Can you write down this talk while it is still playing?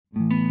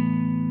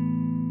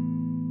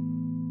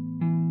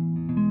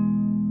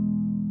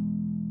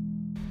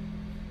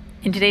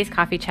In today's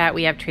coffee chat,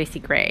 we have Tracy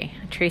Gray.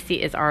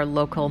 Tracy is our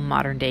local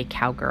modern day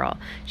cowgirl.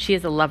 She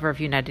is a lover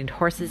of uniting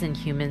horses and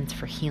humans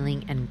for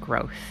healing and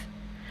growth.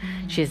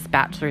 She has a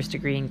bachelor's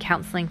degree in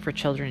counseling for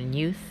children and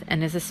youth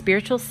and is a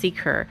spiritual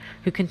seeker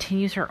who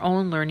continues her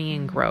own learning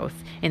and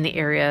growth in the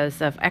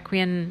areas of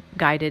equine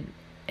guided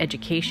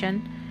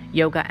education,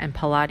 yoga and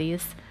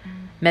Pilates,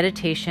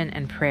 meditation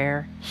and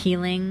prayer,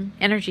 healing,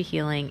 energy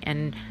healing,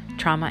 and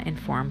trauma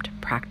informed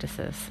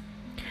practices.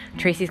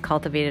 Tracy's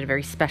cultivated a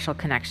very special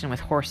connection with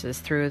horses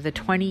through the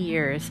 20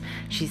 years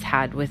she's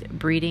had with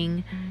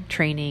breeding,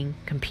 training,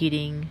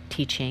 competing,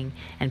 teaching,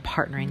 and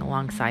partnering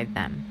alongside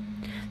them.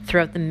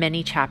 Throughout the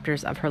many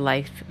chapters of her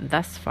life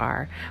thus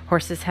far,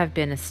 horses have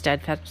been a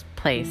steadfast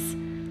place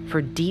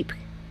for deep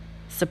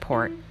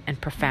support and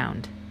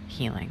profound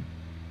healing.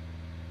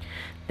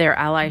 Their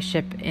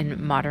allyship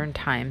in modern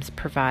times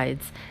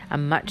provides a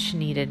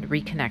much-needed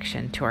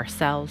reconnection to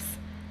ourselves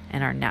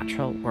and our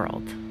natural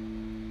world.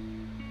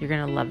 You're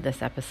going to love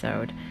this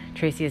episode.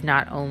 Tracy is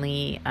not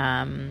only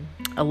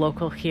a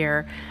local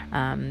here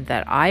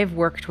that I've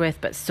worked with,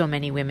 but so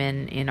many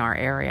women in our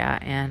area.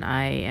 And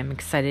I am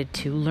excited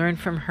to learn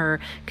from her,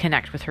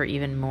 connect with her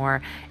even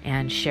more,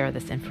 and share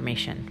this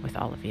information with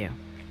all of you.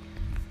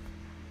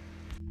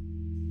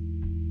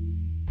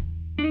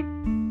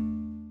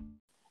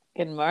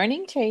 Good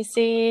morning,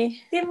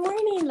 Tracy. Good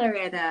morning,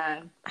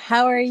 Loretta.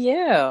 How are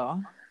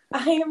you?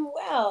 I am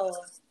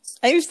well.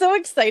 I'm so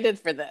excited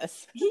for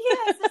this.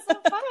 Yes, it's so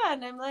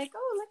fun. I'm like,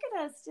 oh, look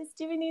at us just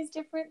doing these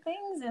different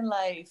things in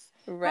life.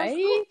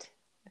 Right?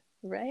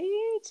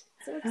 Right?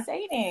 So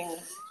exciting.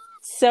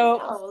 So,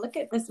 oh, look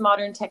at this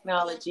modern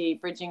technology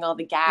bridging all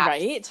the gaps.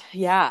 Right?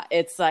 Yeah,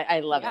 it's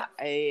I love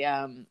it.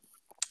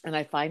 And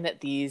I find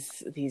that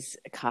these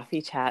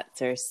coffee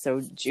chats are so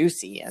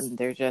juicy, and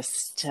they're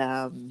just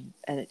and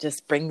it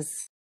just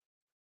brings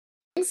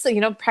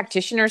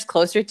practitioners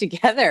closer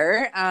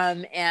together,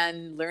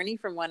 and learning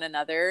from one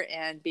another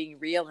and being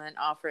real and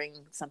offering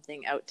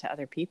something out to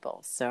other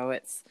people. So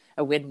it's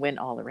a win-win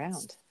all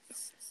around.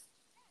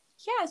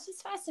 Yeah, it's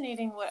just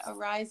fascinating what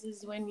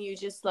arises when you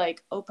just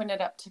like open it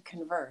up to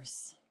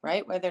converse,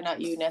 right? Whether or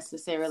not you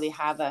necessarily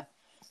have a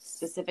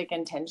specific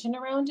intention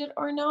around it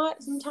or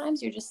not.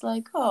 Sometimes you're just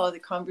like, oh, the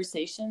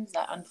conversations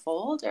that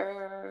unfold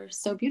are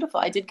so beautiful.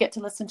 I did get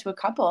to listen to a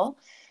couple,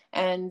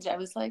 and I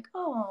was like,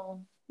 oh,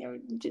 you're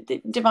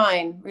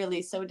divine,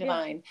 really so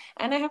divine.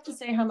 Yeah. And I have to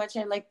say how much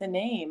I like the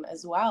name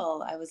as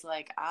well. I was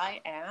like,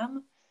 I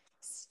am.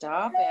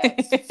 Stop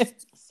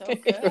it. So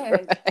good.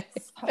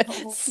 Right.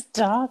 So...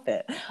 Stop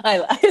it.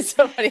 It's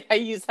so funny. I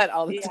use that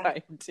all the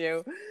time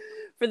too.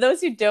 For those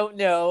who don't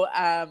know,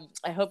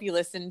 I hope you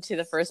listened to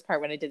the first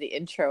part when I did the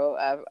intro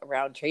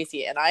around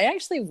Tracy. And I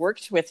actually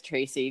worked with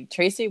Tracy.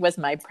 Tracy was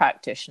my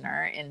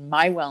practitioner in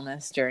my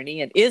wellness journey,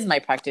 and is my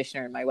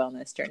practitioner in my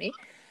wellness journey.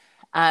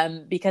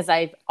 Because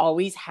I've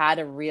always had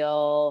a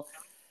real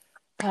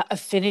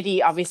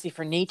affinity, obviously,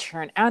 for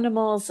nature and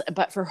animals,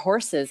 but for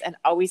horses, and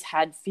always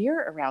had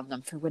fear around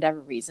them for whatever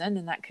reason.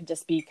 And that could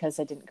just be because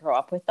I didn't grow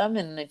up with them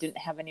and I didn't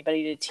have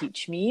anybody to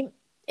teach me.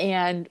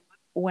 And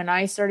when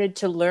I started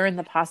to learn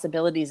the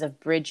possibilities of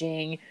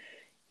bridging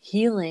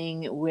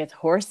healing with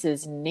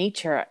horses and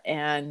nature,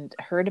 and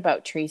heard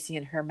about Tracy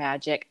and her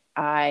magic,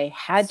 I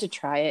had to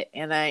try it,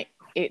 and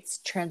it's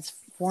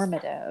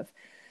transformative.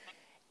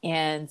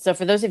 And so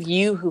for those of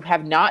you who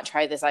have not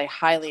tried this, I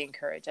highly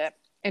encourage it.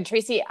 And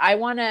Tracy, I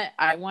want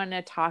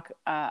to talk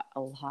a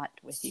lot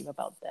with you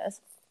about this,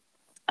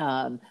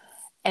 and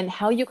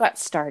how you got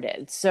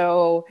started.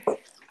 So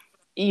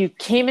you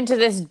came into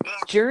this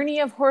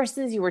journey of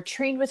horses, you were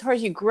trained with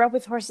horses, you grew up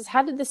with horses.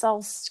 How did this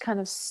all kind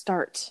of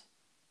start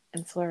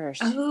and flourish?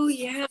 Oh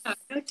yeah.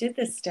 How did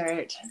this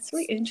start? It's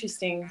really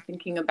interesting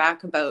thinking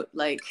back about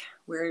like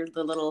where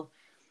the little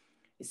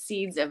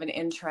seeds of an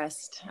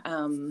interest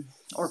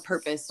or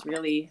purpose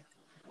really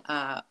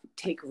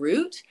take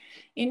root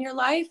in your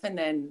life, and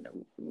then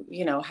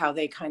how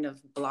they kind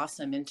of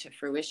blossom into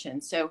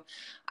fruition. So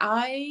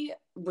I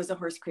was a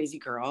horse crazy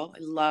girl. I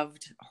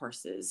loved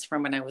horses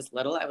from when I was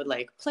little. I would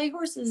like play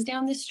horses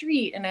down the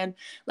street, and I'd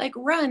like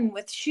run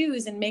with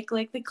shoes and make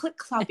like the click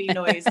cloppy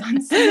noise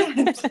on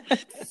cement.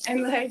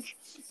 And like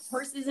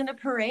horses in a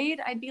parade,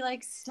 I'd be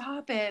like,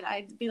 stop it.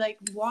 I'd be like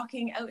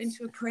walking out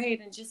into a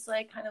parade and just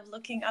like kind of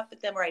looking up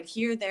at them, or I'd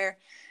hear their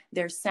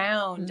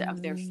sound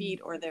of their feet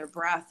or their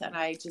breath. And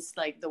I just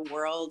like the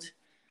world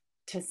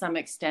to some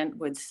extent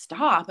would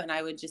stop, and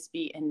I would just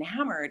be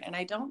enamored. And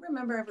I don't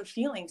remember ever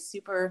feeling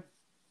super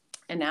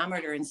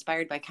enamored or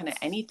inspired by kind of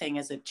anything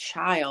as a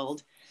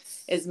child,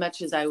 as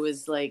much as I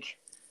was like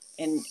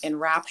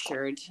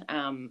enraptured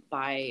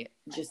by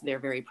just their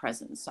very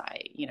presence.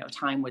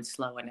 Time would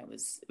slow, and it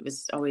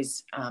was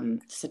always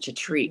such a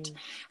treat. Mm-hmm.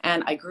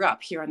 And I grew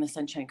up here on the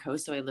Sunshine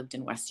Coast, so I lived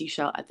in West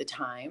Sechelt at the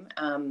time.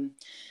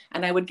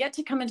 And I would get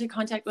to come into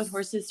contact with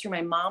horses through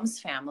my mom's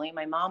family.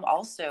 My mom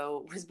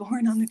also was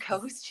born on the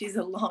coast. She's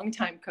a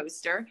longtime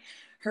coaster.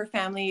 Her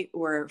family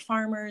were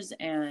farmers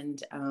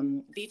and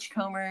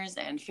beachcombers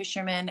and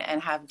fishermen,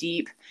 and have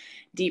deep,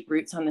 deep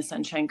roots on the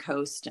Sunshine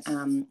Coast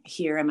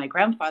here. And my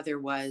grandfather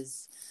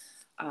was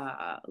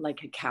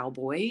like a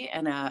cowboy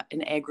and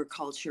an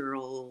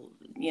agricultural,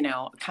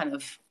 kind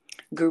of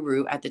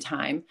guru at the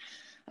time.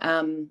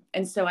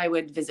 And so I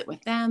would visit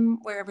with them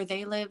wherever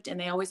they lived, and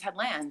they always had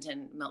land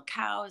and milk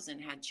cows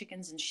and had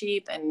chickens and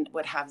sheep and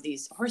would have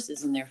these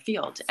horses in their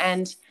field.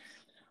 And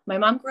my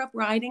mom grew up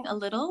riding a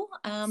little.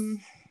 And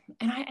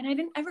I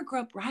didn't ever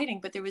grow up riding,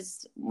 but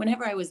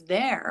whenever I was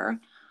there,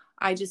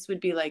 I just would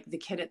be like the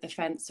kid at the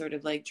fence, sort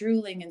of like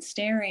drooling and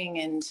staring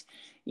and,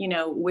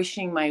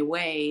 wishing my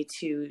way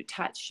to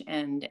touch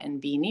and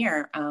be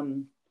near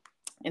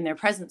in their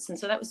presence. And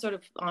so that was sort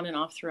of on and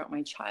off throughout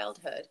my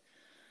childhood.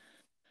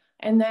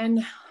 And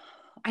then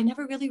I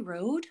never really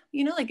rode,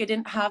 like I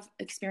didn't have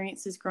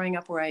experiences growing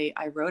up where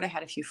I rode. I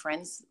had a few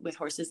friends with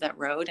horses that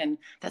rode, and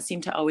that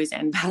seemed to always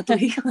end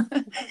badly.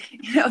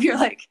 You're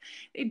like,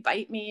 they'd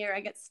bite me or I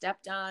get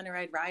stepped on or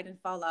I'd ride and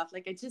fall off.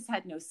 Like I just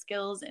had no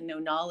skills and no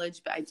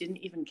knowledge, but I didn't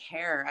even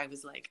care. I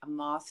was like a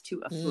moth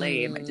to a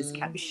flame. I just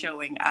kept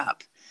showing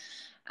up.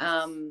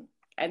 And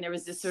there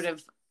was this sort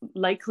of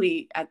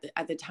likely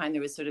at the time,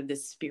 there was sort of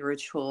this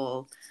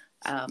spiritual,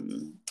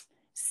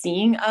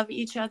 seeing of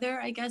each other,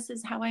 I guess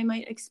is how I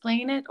might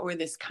explain it, or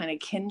this kind of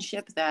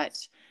kinship that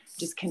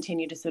just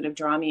continued to sort of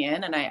draw me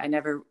in. And I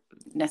never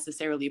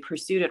necessarily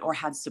pursued it or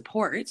had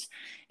support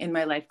in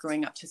my life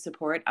growing up to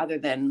support, other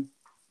than,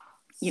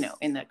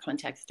 in the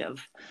context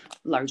of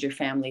larger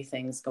family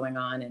things going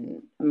on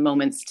and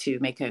moments to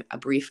make a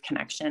brief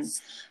connection.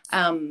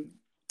 And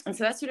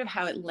so that's sort of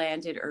how it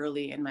landed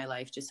early in my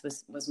life, just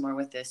was more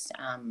with this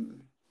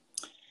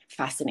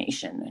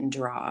fascination and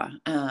draw.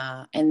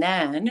 And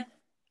then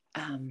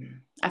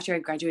after I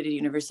graduated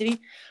university,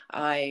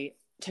 I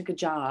took a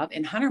job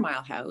in 100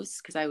 Mile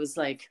House because I was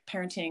like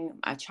parenting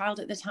a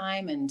child at the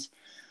time. And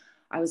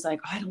I was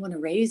like, I don't want to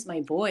raise my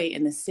boy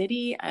in the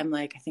city. I'm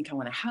like, I think I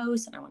want a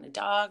house and I want a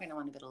dog and I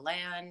want a bit of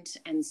land.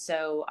 And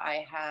so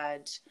I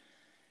had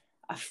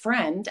a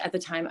friend at the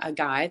time, a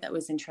guy that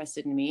was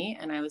interested in me.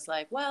 And I was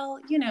like,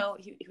 well, he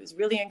was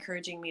really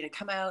encouraging me to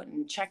come out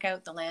and check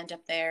out the land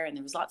up there. And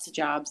there was lots of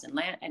jobs and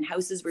land and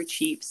houses were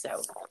cheap. So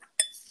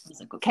I was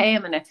like, okay,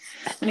 I'm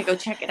gonna go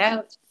check it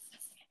out.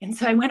 And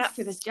so I went up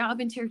for this job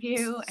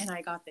interview and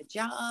I got the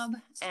job.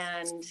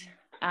 And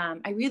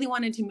I really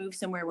wanted to move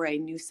somewhere where I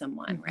knew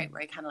someone, right?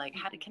 Where I kind of like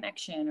had a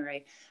connection, or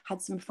I had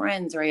some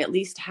friends, or I at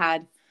least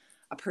had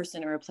a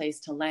person or a place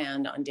to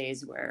land on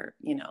days where,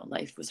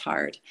 life was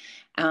hard.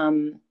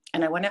 And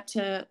I went up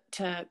to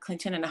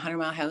Clinton in 100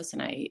 Mile House,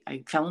 and I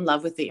fell in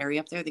love with the area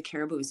up there. The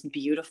Caribou was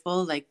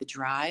beautiful, like the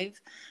drive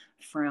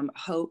from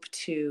Hope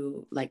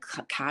to like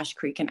Cache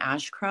Creek and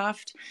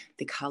Ashcroft,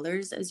 the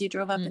colors as you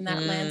drove up in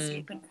that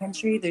landscape and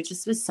country, there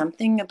just was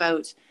something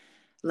about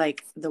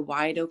like the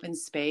wide open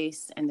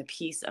space and the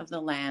peace of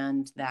the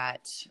land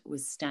that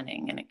was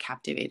stunning, and it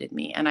captivated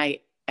me. And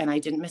I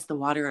didn't miss the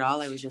water at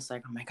all. I was just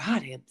like, oh my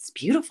God, it's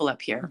beautiful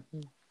up here.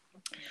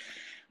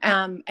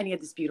 And he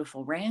had this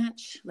beautiful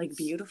ranch, like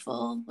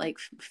beautiful, like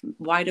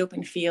wide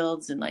open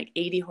fields and like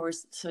 80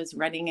 horses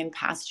running in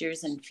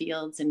pastures and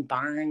fields and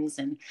barns.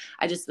 And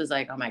I just was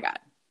like, oh my God,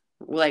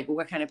 like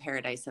what kind of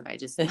paradise have I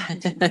just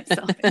landed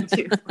myself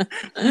into?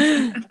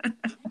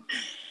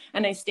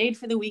 And I stayed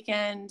for the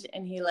weekend,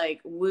 and he like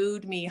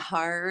wooed me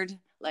hard,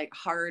 like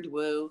hard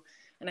woo.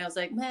 And I was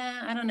like,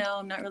 man, I don't know.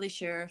 I'm not really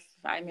sure if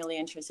I'm really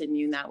interested in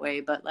you in that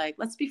way, but like,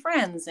 let's be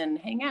friends and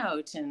hang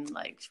out. And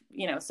like,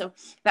 so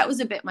that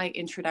was a bit my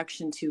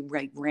introduction to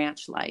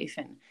ranch life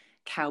and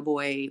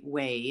cowboy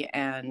way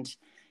and,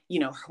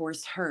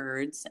 horse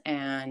herds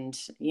and,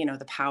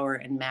 the power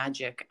and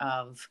magic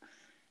of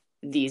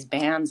these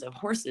bands of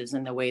horses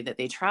and the way that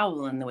they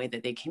travel and the way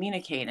that they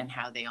communicate and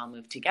how they all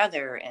move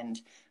together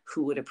and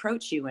who would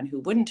approach you and who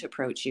wouldn't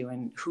approach you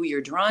and who you're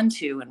drawn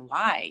to and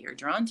why you're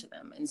drawn to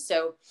them. And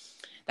so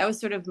that was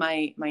sort of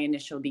my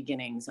initial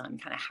beginnings on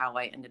kind of how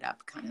I ended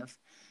up kind of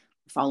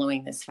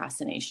following this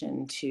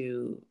fascination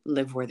to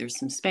live where there's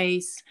some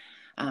space,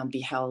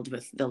 be held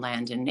with the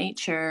land and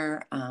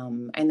nature,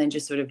 and then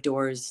just sort of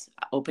doors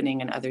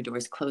opening and other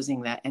doors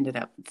closing that ended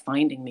up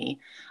finding me,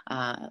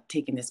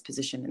 taking this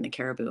position in the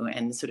Caribou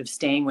and sort of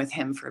staying with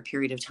him for a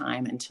period of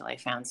time until I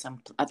found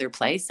some other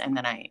place. And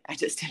then I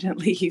just didn't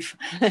leave.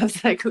 I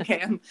was like,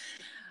 okay,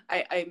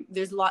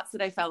 there's lots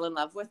that I fell in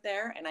love with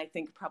there. And I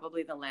think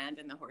probably the land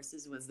and the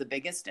horses was the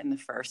biggest and the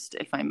first,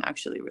 if I'm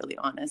actually really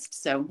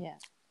honest. So yeah.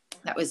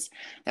 That was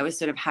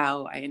sort of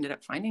how I ended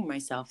up finding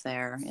myself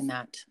there in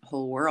that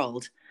whole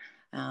world.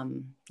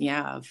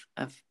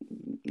 Of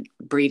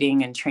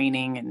breeding and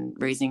training and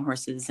raising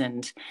horses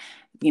and,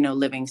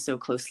 living so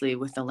closely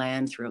with the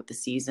land throughout the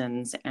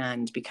seasons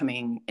and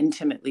becoming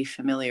intimately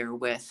familiar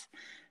with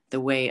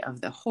the way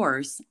of the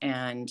horse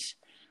and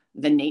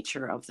the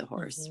nature of the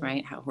horse,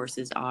 right? How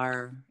horses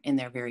are in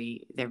their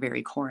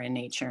very core in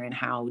nature, and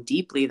how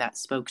deeply that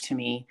spoke to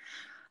me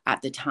at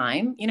the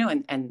time,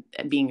 and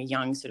being a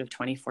young sort of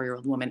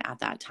 24-year-old woman at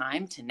that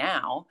time to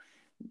now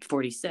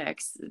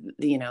 46,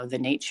 the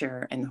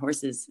nature and the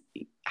horses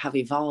have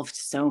evolved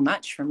so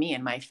much for me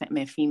in my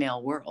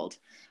female world.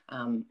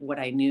 What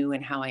I knew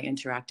and how I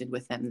interacted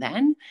with them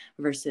then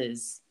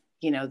versus,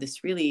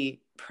 this really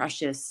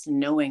precious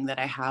knowing that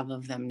I have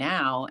of them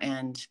now,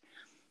 and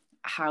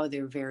how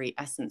their very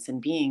essence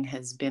and being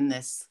has been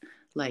this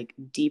like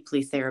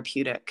deeply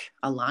therapeutic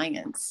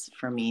alliance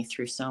for me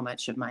through so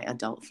much of my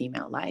adult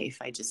female life.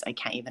 I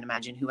can't even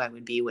imagine who I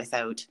would be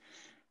without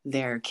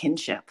their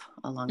kinship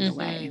along the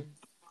way.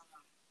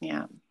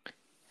 Yeah.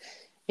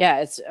 Yeah.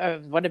 It's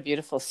what a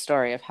beautiful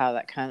story of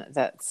how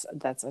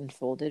that's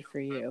unfolded for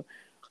you.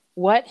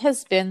 What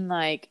has been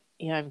like,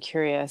 I'm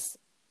curious,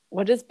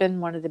 what has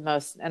been one of the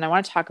most, and I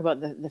want to talk about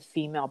the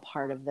female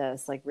part of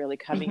this, like really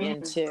coming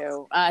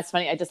into, it's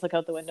funny, I just look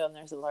out the window and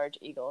there's a large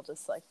eagle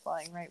just like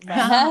flying right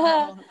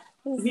by.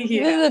 This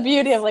is the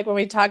beauty of like when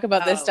we talk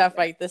about this stuff,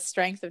 like the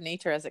strength of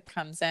nature as it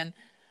comes in.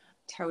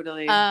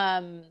 Totally.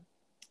 And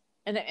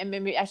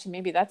maybe that's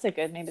maybe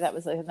that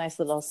was a nice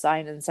little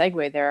sign and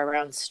segue there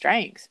around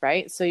strength,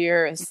 right? So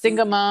you're a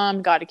single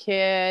mom, got a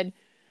kid.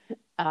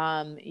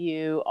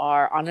 You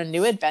are on a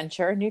new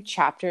adventure, a new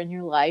chapter in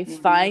your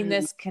life, find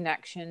this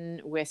connection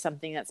with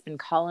something that's been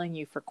calling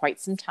you for quite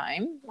some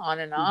time, on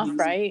and off,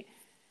 right?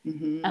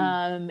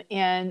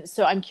 And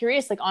so I'm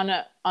curious, like on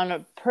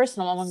a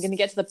personal level, I'm going to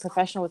get to the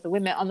professional with the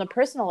women. On the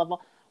personal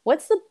level,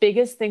 what's the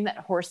biggest thing that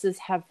horses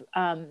have,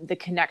 the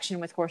connection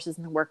with horses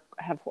and the work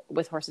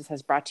with horses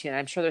has brought to you? And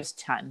I'm sure there's a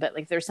ton, but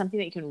like there's something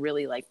that you can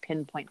really like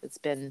pinpoint that's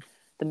been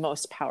the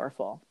most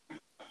powerful.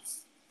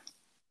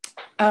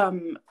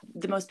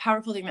 The most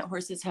powerful thing that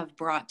horses have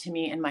brought to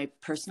me in my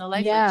personal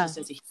life, like just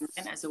as a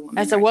human, as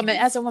a woman,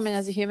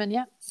 as a human.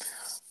 Yeah.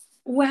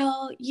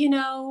 Well,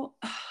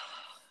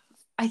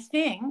 I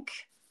think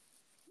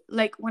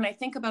like when I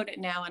think about it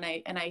now and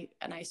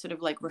I sort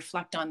of like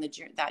reflect on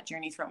that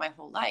journey throughout my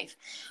whole life,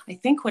 I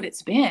think what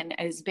it's been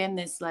has been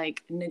this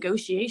like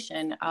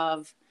negotiation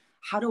of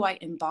how do I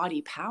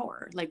embody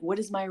power? Like, what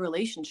is my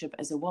relationship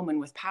as a woman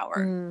with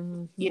power,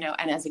 and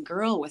as a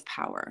girl with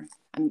power?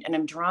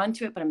 I'm drawn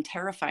to it, but I'm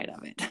terrified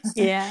of it.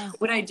 Yeah.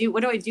 What do I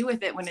do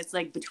with it when it's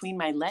like between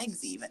my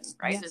legs even,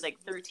 right? There's like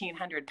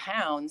 1,300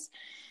 pounds,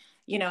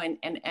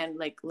 and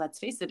like, let's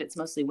face it, it's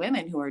mostly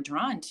women who are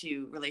drawn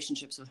to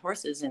relationships with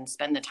horses and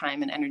spend the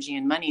time and energy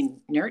and money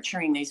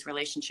nurturing these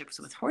relationships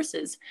with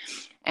horses.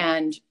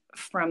 And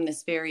from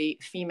this very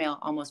female,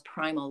 almost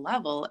primal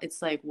level,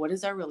 it's like, what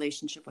is our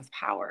relationship with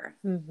power,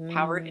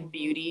 power and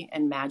beauty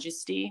and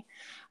majesty?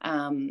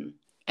 And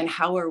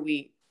how are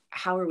we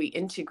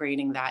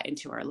integrating that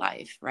into our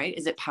life, right?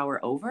 Is it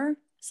power over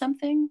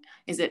something?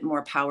 Is it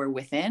more power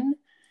within?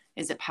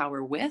 Is it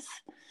power with?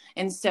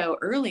 And so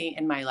early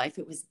in my life,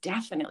 it was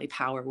definitely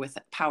power with,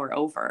 power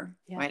over,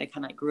 right? I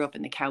kind of grew up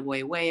in the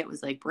cowboy way. It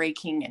was like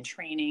breaking and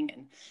training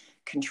and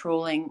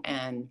controlling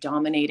and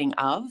dominating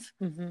of,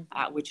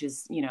 which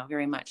is,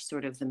 very much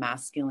sort of the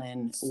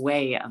masculine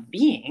way of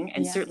being,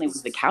 and certainly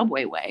was the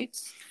cowboy way.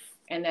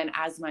 And then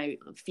as my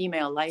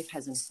female life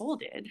has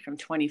unfolded from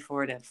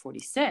 24 to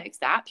 46,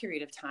 that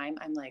period of time,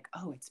 I'm like,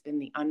 oh, it's been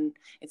the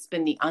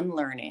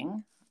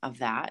unlearning of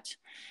that.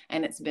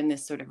 And it's been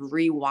this sort of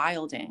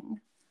rewilding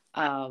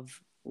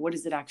of what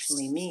does it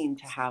actually mean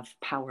to have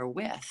power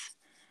with,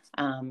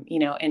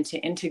 and to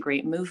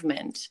integrate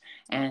movement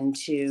and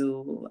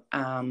to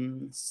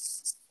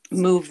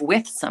move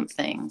with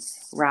something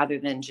rather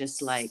than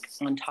just like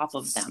on top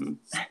of them.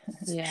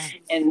 Yeah.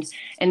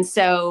 And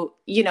so,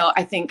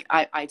 I think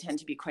I tend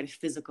to be quite a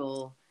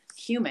physical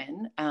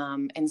human.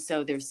 And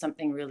so there's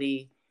something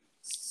really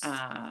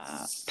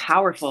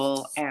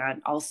powerful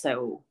and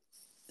also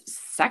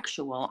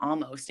sexual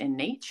almost in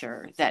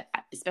nature that,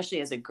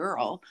 especially as a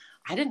girl,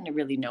 I didn't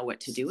really know what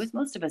to do with.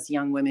 Most of us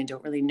young women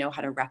don't really know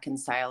how to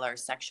reconcile our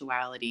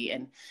sexuality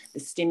and the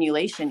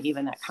stimulation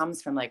even that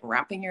comes from like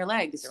wrapping your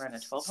legs around a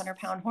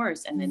 1,200-pound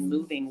horse and then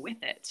moving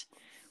with it.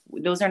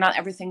 Those are not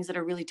ever things that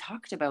are really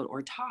talked about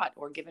or taught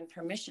or given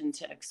permission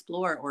to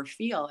explore or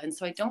feel. And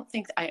so I don't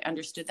think I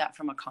understood that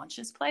from a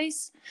conscious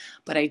place,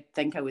 but I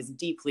think I was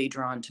deeply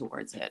drawn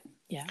towards it.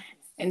 Yeah.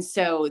 And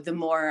so the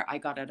more I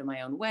got out of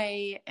my own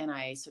way and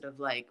I sort of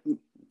like,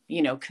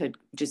 could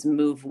just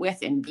move with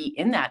and be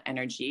in that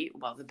energy,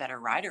 well, the better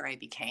rider I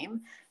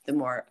became, the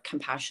more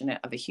compassionate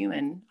of a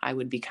human I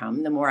would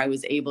become, the more I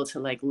was able to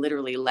like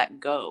literally let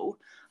go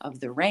of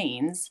the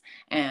reins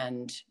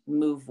and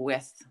move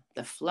with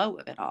the flow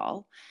of it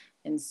all.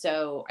 And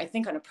so I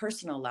think on a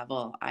personal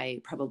level,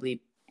 I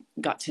probably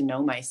got to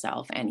know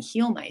myself and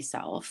heal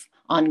myself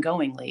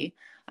ongoingly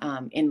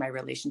in my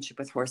relationship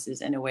with horses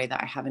in a way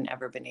that I haven't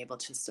ever been able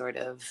to sort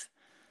of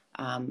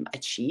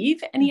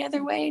achieve any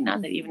other way.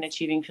 Not that even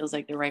achieving feels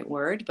like the right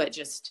word, but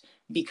just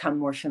become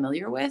more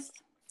familiar with.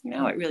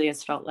 It really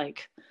has felt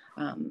like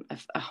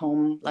a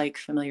home-like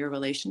familiar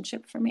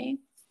relationship for me.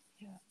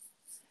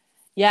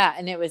 Yeah.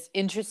 And it was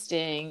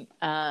interesting.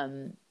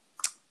 When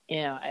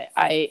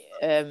I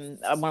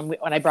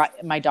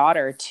brought my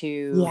daughter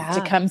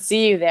to come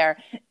see you there,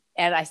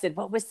 and I said,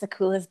 what was the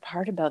coolest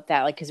part about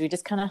that? Like, cause we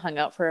just kind of hung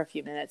out for a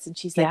few minutes, and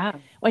she's like,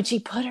 when she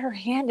put her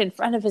hand in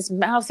front of his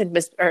mouth in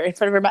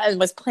front of her mouth and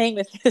was playing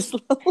with his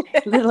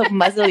little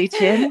muzzly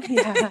chin.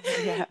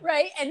 Yeah.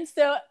 Right. And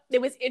so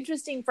it was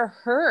interesting for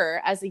her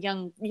as a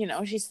young,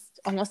 she's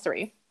almost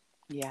 3.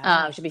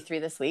 Yeah. She'll be 3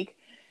 this week.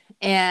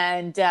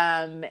 And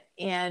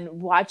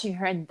watching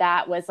her, and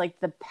that was like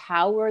the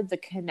power, the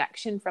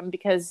connection from,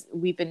 because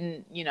we've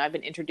been, I've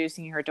been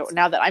introducing her to,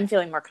 now that I'm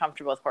feeling more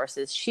comfortable with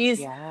horses, she's,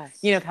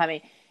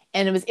 coming.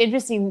 And it was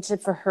interesting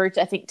for her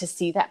to, I think, to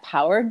see that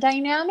power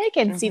dynamic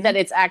and see that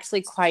it's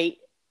actually quite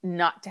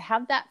not to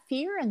have that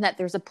fear, and that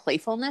there's a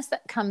playfulness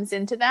that comes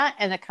into that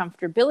and a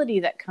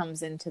comfortability that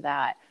comes into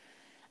that.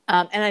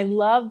 And I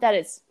love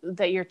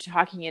that you're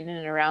talking in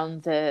and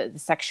around the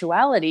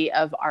sexuality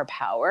of our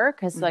power,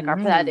 because like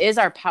that is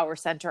our power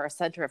center, our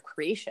center of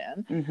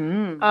creation.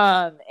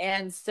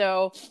 And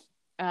so,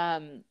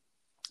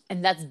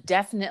 and that's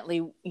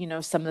definitely,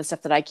 some of the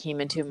stuff that I came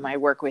into my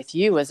work with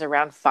you was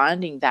around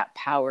finding that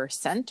power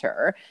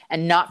center,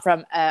 and not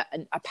from a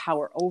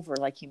power over,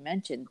 like you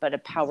mentioned, but a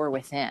power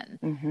within,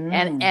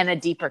 and a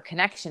deeper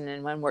connection.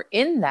 And when we're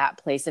in that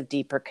place of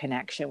deeper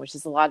connection, which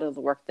is a lot of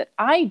the work that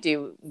I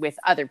do with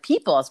other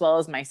people as well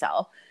as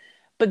myself,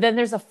 but then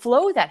there's a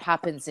flow that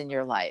happens in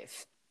your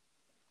life,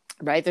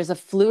 right? There's a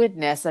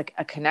fluidness, like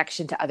a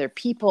connection to other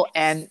people,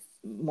 and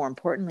more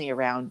importantly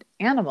around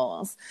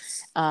animals.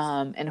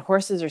 And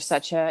horses are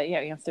such a,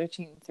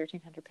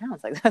 1,300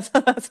 pounds. Like that's a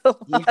lot of,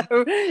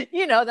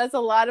 that's a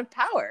lot of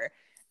power.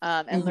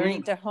 And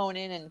learning to hone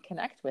in and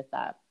connect with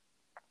that.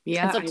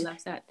 Yeah. So, I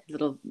love that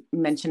little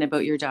mention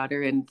about your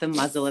daughter and the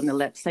muzzle and the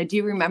lips. I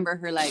do remember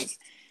her like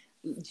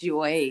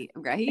joy,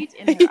 right?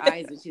 In her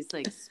eyes. And she's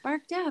like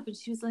sparked up, and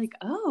she was like,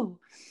 oh,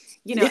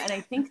 and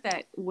I think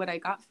that what I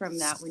got from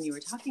that when you were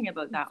talking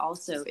about that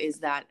also is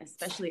that,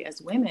 especially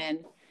as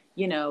women,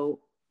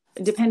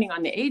 depending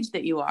on the age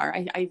that you are,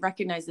 I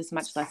recognize this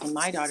much less in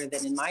my daughter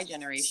than in my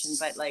generation,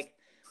 but like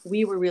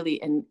we were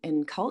really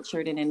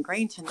cultured and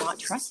ingrained to not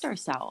trust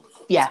ourselves.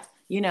 Yeah.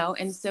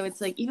 And so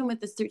it's like, even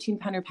with this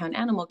 1,300-pound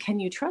animal, can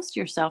you trust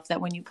yourself that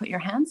when you put your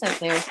hands out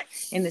there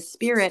in the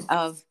spirit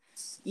of,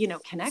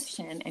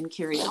 connection and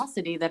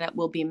curiosity, that it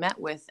will be met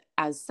with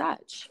as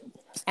such?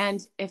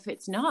 And if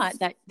it's not,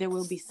 that there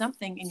will be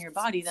something in your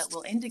body that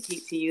will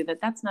indicate to you that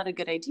that's not a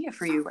good idea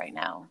for you right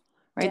now.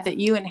 Right. Yeah. That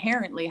you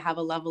inherently have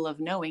a level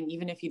of knowing,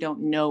 even if you don't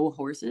know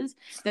horses,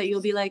 that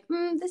you'll be like,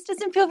 this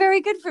doesn't feel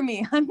very good for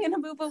me. I'm going to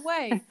move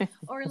away.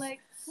 Or like,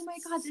 oh my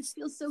God, this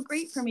feels so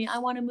great for me. I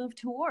want to move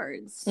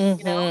towards,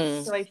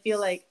 So I feel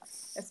like,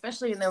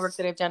 especially in the work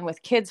that I've done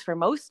with kids for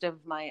most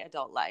of my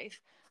adult life,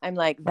 I'm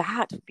like,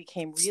 that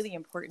became really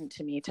important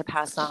to me to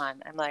pass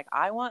on. I'm like,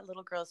 I want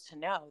little girls to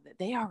know that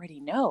they already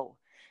know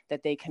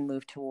that they can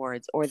move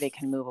towards, or they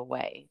can move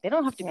away. They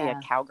don't have to be a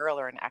cowgirl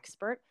or an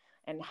expert.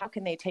 And how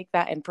can they take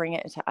that and bring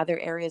it into other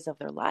areas of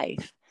their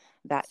life?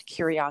 That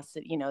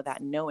curiosity,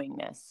 that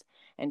knowingness,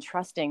 and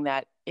trusting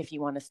that if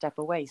you want to step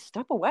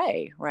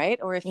away, right?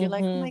 Or if you're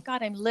like, oh my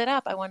God, I'm lit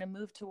up, I want to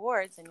move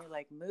towards, and you're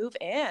like, move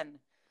in,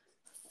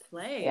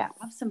 play,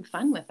 have some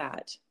fun with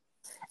that.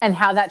 And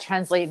how that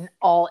translates in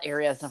all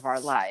areas of our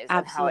lives.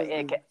 Absolutely.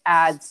 And how it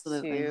adds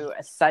to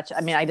such,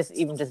 I just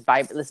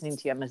listening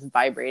to you, I'm just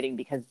vibrating,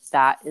 because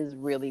that is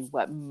really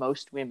what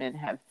most women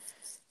have,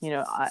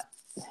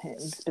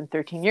 it's been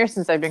 13 years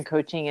since I've been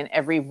coaching, and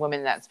every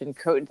woman that's been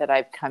coached that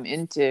I've come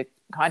into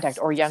contact,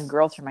 or young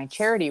girl through my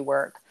charity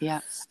work,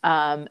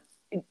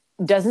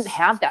 doesn't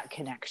have that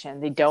connection.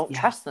 They don't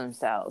trust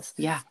themselves.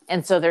 Yeah.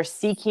 And so they're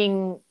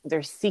seeking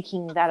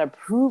that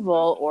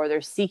approval, or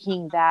they're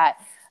seeking that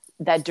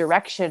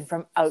direction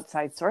from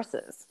outside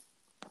sources.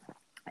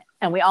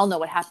 And we all know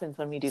what happens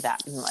when we do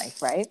that in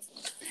life, right?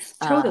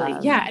 Totally.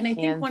 Yeah. And I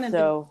think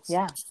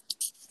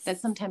that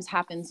sometimes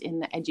happens in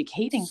the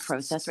educating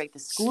process, right? The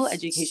school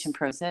education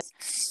process,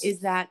 is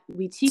that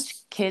we teach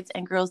kids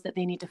and girls that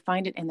they need to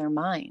find it in their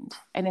mind.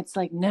 And it's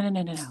like, no.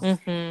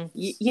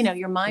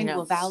 Your mind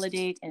will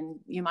validate, and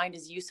your mind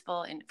is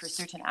useful for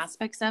certain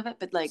aspects of it.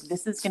 But like,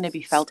 this is going to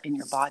be felt in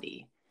your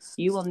body.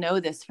 You will know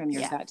this from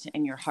your gut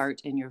and your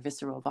heart and your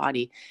visceral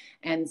body.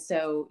 And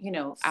so,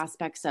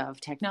 aspects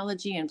of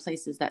technology and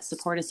places that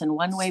support us in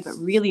one way, but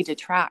really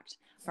detract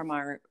from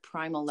our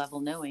primal level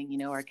knowing,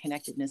 our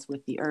connectedness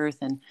with the earth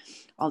and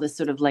all this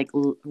sort of like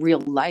real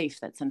life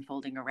that's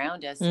unfolding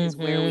around us, is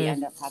where we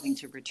end up having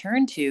to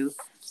return to,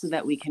 so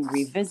that we can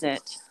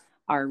revisit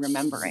our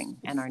remembering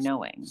and our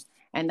knowing.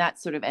 And that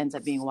sort of ends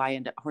up being why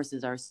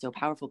horses are so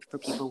powerful for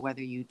people,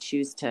 whether you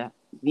choose to,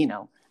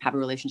 have a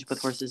relationship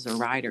with horses or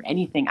ride or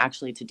anything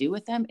actually to do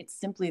with them. It's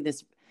simply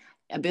this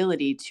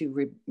ability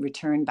to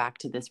return back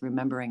to this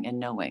remembering and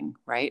knowing,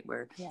 right?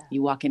 Where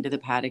you walk into the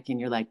paddock and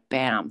you're like,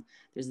 bam,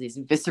 there's these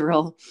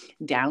visceral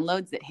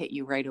downloads that hit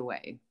you right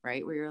away,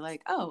 right? Where you're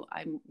like, oh,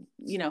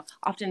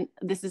 often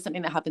this is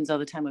something that happens all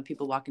the time when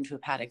people walk into a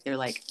paddock. They're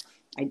like,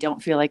 I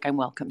don't feel like I'm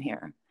welcome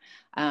here.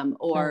 I'm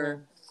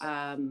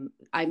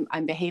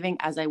behaving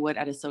as I would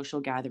at a social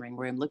gathering,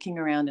 where I'm looking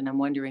around and I'm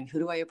wondering, who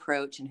do I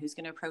approach and who's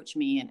going to approach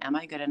me, and am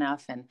I good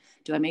enough, and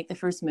do I make the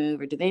first move,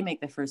 or do they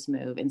make the first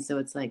move? And so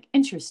it's like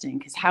interesting,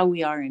 because how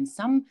we are in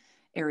some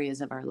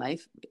areas of our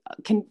life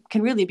can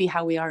really be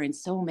how we are in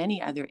so many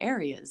other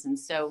areas. And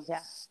so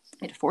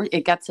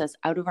it gets us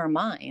out of our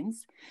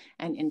minds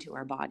and into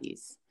our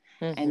bodies.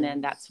 And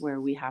then that's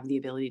where we have the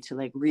ability to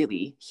like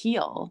really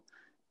heal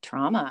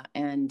trauma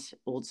and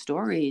old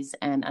stories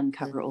and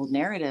uncover old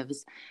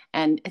narratives.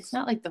 And it's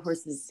not like the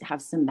horses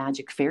have some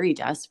magic fairy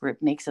dust where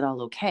it makes it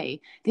all okay.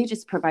 They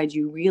just provide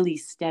you really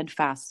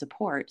steadfast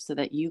support so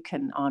that you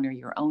can honor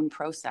your own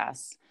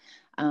process,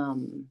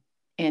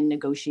 in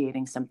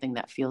negotiating something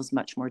that feels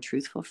much more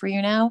truthful for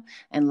you now,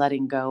 and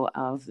letting go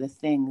of the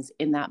things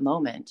in that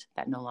moment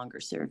that no longer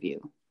serve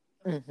you.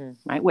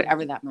 Right?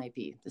 Whatever that might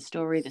be, the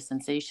story, the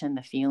sensation,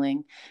 the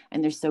feeling.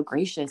 And they're so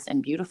gracious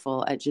and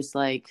beautiful at just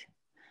like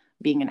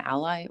being an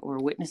ally or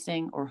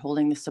witnessing or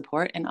holding the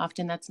support. And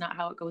often that's not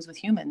how it goes with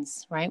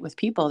humans, right? With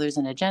people, there's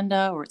an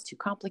agenda, or it's too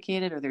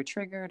complicated, or they're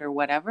triggered, or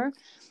whatever.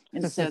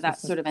 And so that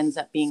sort of ends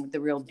up being the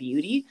real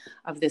beauty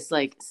of this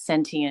like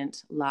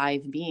sentient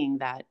live being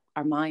that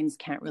our minds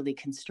can't really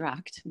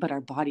construct, but our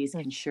bodies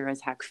can sure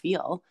as heck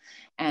feel.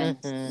 And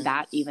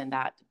that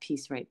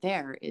piece right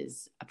there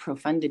is a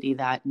profundity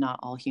that not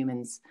all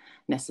humans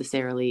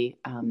necessarily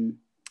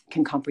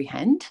can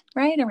comprehend,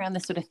 right? Around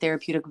the sort of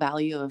therapeutic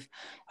value of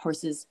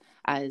horses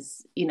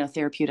as,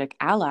 therapeutic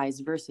allies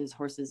versus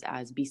horses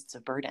as beasts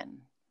of burden,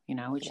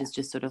 which is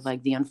just sort of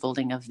like the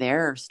unfolding of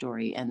their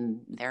story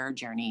and their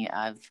journey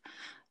of,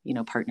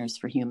 partners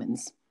for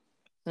humans.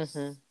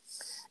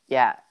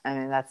 Yeah. I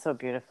mean, that's so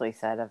beautifully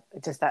said, of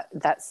just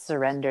that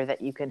surrender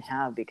that you can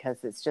have, because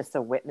it's just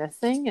a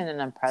witnessing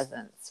and a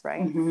presence,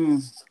 right?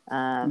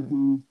 I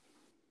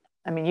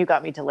mean, you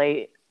got me to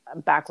lay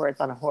backwards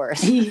on a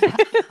horse. Yeah.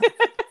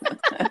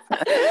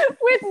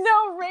 With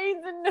no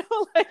reins and no,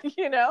 and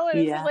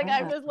it's just like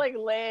I was like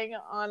laying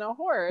on a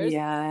horse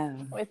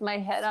with my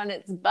head on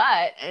its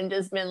butt, and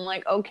just been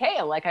like,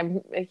 okay, like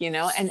I'm,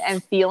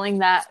 and feeling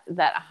that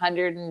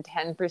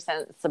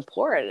 110%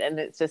 support. And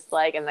it's just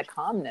like, and the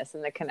calmness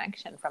and the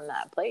connection from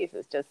that place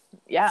is just,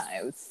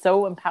 it was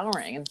so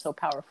empowering and so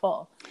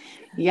powerful.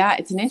 Yeah.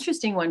 It's an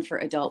interesting one for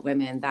adult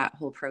women, that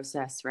whole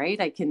process, right?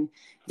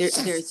 There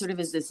sort of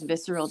is this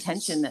visceral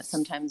tension that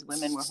sometimes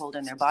women will hold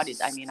in their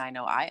bodies. I mean, I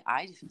know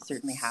I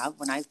certainly have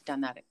when I've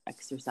done that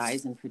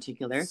exercise in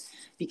particular,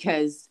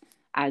 because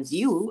as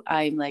you,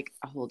 I'm like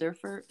a holder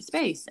for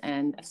space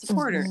and a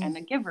supporter and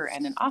a giver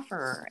and an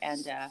offerer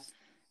and,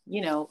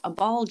 a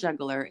ball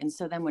juggler. And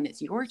so then when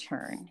it's your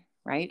turn,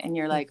 right, and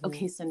you're like,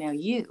 okay, so now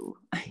you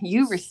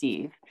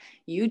receive,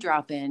 you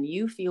drop in,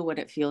 you feel what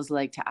it feels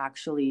like to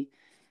actually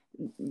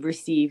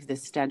receive the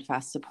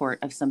steadfast support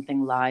of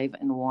something live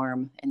and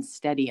warm and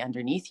steady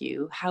underneath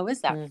you. How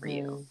is that for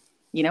you?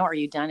 Are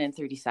you done in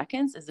 30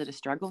 seconds? Is it a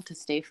struggle to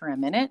stay for a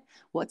minute?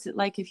 What's it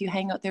like if you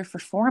hang out there for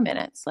 4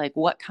 minutes? Like,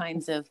 what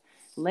kinds of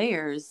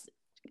layers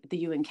that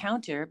you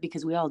encounter,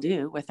 because we all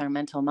do with our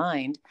mental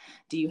mind,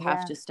 do you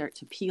have to start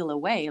to peel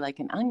away like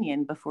an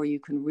onion before you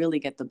can really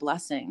get the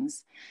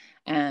blessings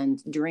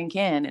and drink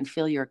in and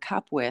fill your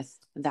cup with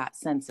that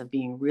sense of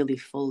being really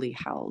fully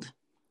held?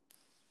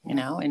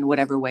 In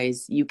whatever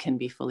ways you can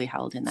be fully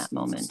held in that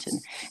moment.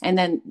 And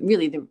then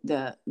really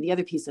the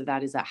other piece of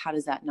that is that how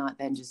does that not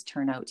then just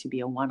turn out to be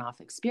a one-off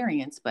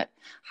experience, but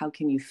how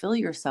can you fill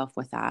yourself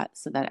with that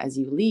so that as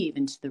you leave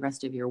into the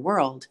rest of your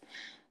world,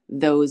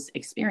 those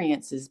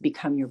experiences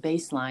become your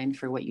baseline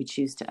for what you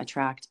choose to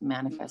attract,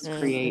 manifest,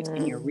 create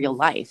in your real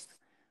life,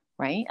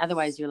 right?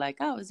 Otherwise you're like,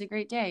 oh, it was a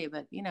great day,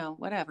 but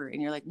whatever.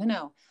 And you're like,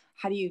 no,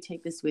 how do you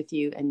take this with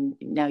you and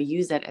now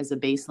use it as a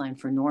baseline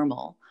for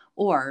normal,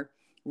 or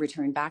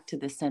return back to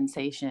this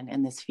sensation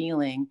and this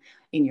feeling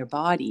in your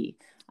body,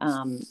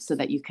 so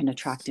that you can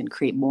attract and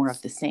create more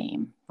of the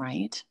same,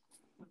 right?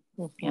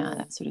 Yeah,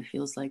 that sort of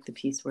feels like the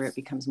piece where it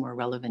becomes more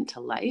relevant to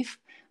life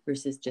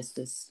versus just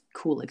this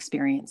cool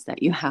experience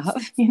that you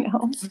have,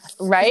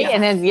 Right.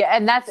 Yeah.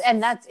 And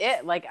that's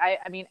it. Like,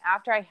 I mean,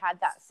 after I had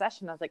that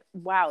session, I was like,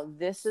 wow,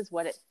 this is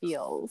what it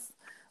feels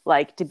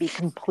like to be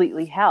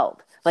completely held,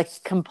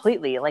 like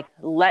completely, like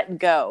let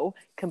go,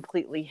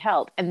 completely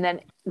held. And then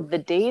the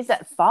days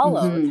that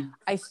followed,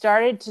 I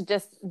started to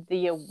just,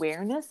 the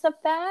awareness of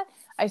that,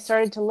 I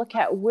started to look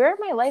at, where in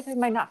my life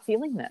am I not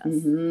feeling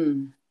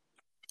this?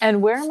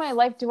 And where in my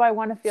life do I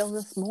want to feel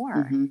this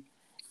more?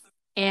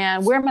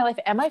 And where in my life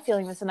am I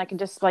feeling this? And I can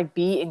just like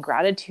be in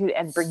gratitude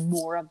and bring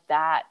more of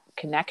that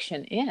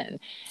connection in.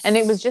 And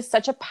it was just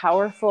such a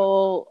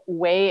powerful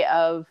way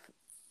of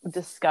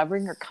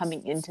discovering or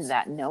coming into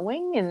that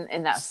knowing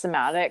in that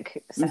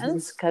somatic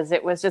sense. Cause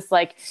it was just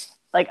like,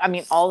 I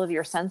mean, all of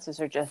your senses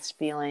are just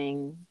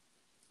feeling,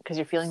 because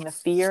you're feeling the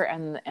fear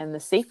and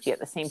the safety at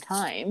the same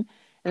time.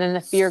 And then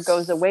the fear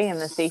goes away and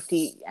the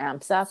safety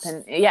amps up.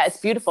 And it's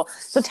beautiful.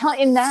 So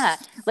in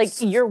that, like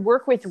your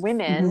work with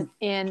women.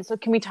 And so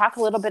can we talk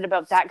a little bit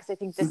about that? Cause I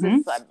think this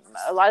is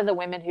a lot of the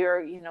women who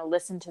are,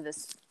 listen to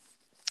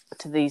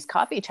these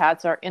coffee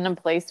chats are in a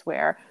place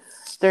where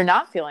they're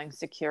not feeling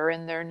secure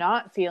and they're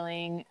not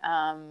feeling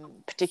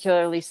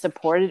particularly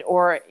supported,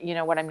 or,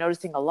 what I'm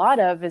noticing a lot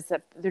of is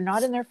that they're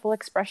not in their full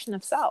expression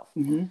of self.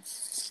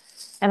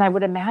 And I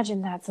would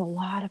imagine that's a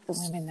lot of the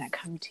women that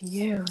come to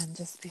you and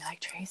just be like,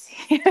 Tracy,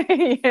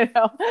 you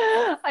know,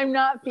 I'm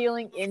not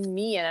feeling in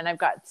me, and I've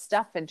got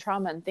stuff and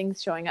trauma and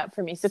things showing up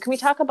for me. So can we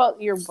talk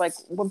about your, like,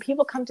 when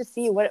people come to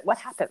see you, what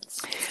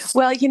happens?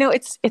 Well, you know,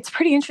 it's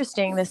pretty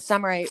interesting this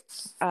summer.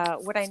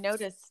 What I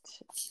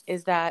noticed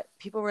is that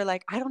people were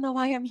like, I don't know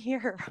why I'm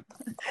here.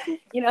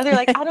 You know, they're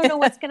like, I don't know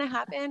what's going to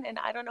happen, and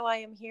I don't know why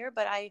I'm here,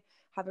 but I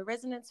have a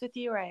resonance with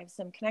you, or I have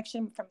some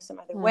connection from some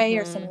other way,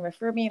 or someone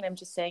referred me, and I'm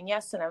just saying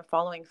yes, and I'm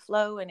following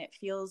flow, and it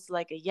feels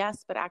like a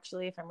yes, but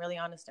actually, if I'm really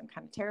honest, I'm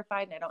kind of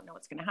terrified and I don't know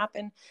what's going to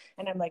happen.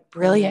 And I'm like,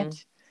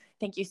 brilliant.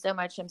 Thank you so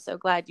much. I'm so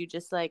glad you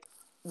just, like,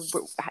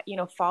 you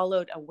know,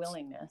 followed a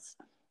willingness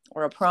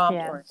or a prompt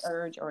or an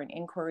urge or an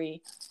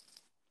inquiry.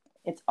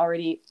 It's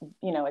already,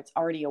 you know, it's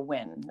already a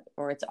win,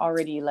 or it's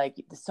already, like,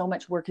 so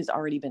much work has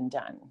already been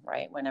done,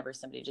 right? Whenever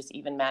somebody just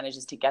even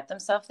manages to get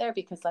themselves there,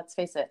 because let's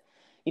face it,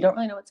 you don't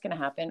really know what's going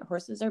to happen.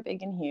 Horses are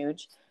big and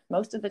huge.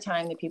 Most of the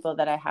time, the people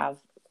that I have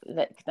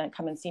that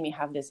come and see me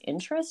have this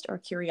interest or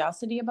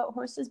curiosity about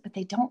horses, but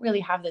they don't really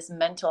have this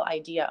mental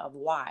idea of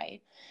why.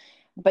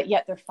 But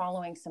yet they're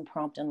following some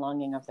prompt and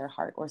longing of their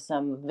heart, or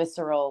some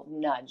visceral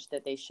nudge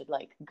that they should,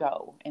 like,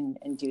 go and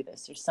do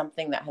this, or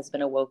something that has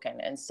been awoken.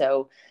 And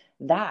so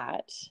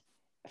that,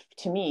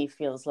 to me,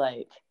 feels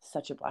like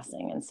such a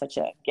blessing and such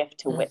a gift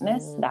to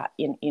witness that,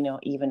 in, you know,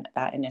 even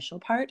that initial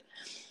part.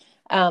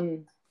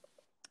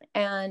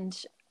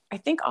 And I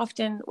think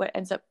often what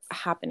ends up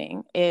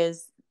happening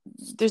is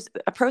there's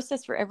a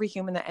process for every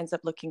human that ends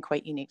up looking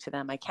quite unique to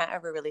them. I can't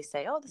ever really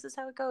say, oh, this is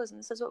how it goes and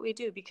this is what we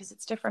do, because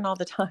it's different all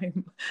the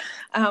time.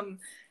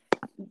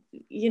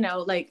 You know,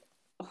 like,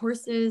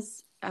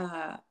 horses,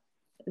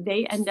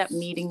 they end up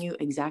meeting you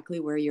exactly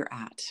where you're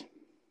at.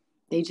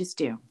 They just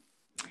do.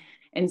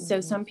 And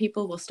so some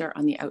people will start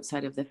on the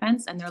outside of the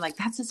fence, and they're like,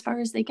 that's as far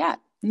as they get.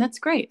 And that's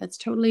great. That's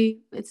totally,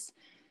 it's,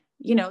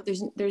 you know,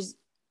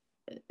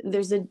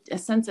 there's a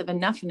sense of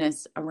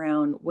enoughness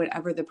around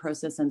whatever the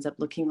process ends up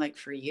looking like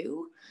for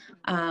you.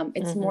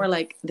 It's more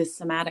like this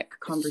somatic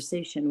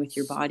conversation with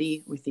your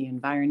body, with the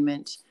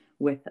environment,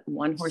 with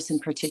one horse in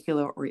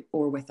particular,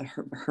 or with a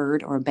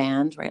herd or a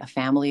band, right? A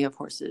family of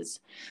horses.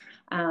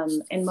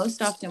 And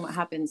most often what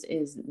happens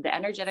is the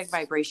energetic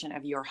vibration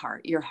of your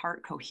heart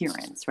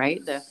coherence,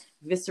 right? The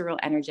visceral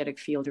energetic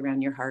field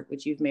around your heart,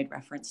 which you've made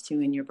reference to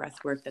in your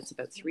breath work, that's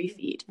about 3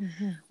 feet.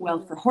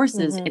 Well, for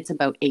horses, it's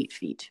about 8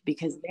 feet,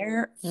 because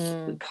their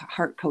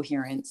heart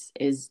coherence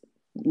is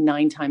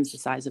 9 times the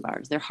size of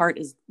ours. Their heart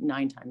is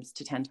 9 times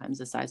to 10 times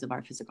the size of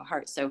our physical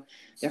heart. So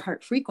their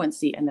heart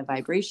frequency and the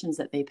vibrations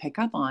that they pick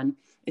up on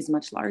is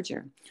much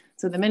larger.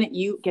 So the minute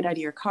you get out of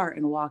your car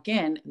and walk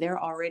in,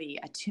 they're already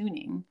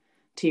attuning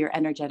to your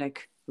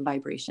energetic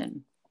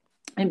vibration.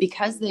 And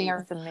because they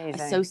are a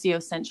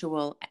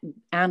socio-sensual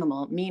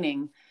animal,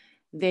 meaning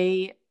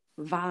they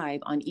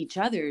vibe on each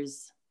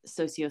other's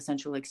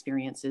socio-sensual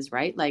experiences,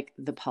 right? Like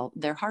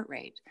their heart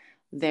rate,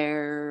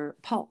 their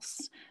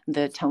pulse,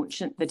 the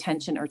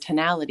tension or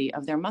tonality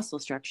of their muscle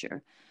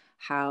structure,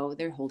 how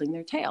they're holding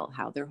their tail,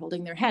 how they're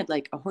holding their head.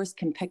 Like, a horse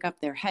can pick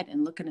up their head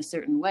and look in a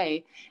certain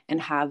way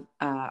and have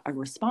a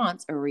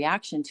response or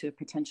reaction to a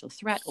potential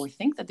threat, or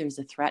think that there's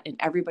a threat, and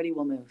everybody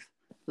will move.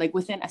 Like,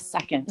 within a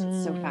second.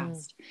 It's so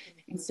fast.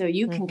 And so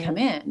you can come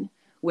in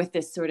with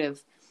this sort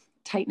of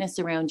tightness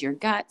around your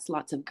guts,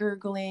 lots of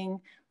gurgling,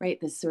 right?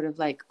 This sort of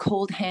like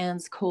cold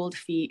hands, cold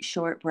feet,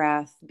 short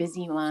breath,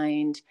 busy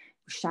mind,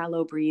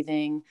 shallow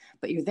breathing,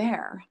 but you're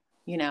there,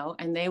 you know,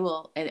 and there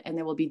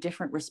will be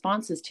different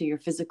responses to your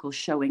physical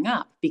showing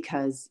up,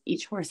 because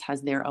each horse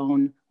has their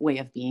own way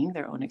of being,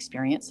 their own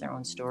experience, their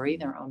own story,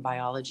 their own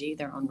biology,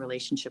 their own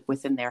relationship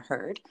within their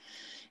herd.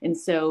 And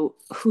so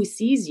who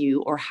sees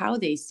you, or how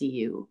they see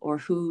you, or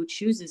who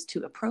chooses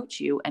to approach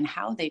you and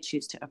how they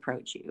choose to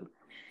approach you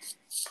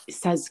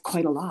says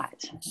quite a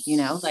lot, you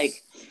know,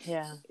 like,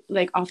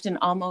 like often,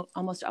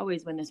 almost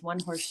always when this one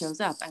horse shows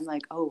up, I'm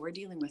like, oh, we're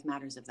dealing with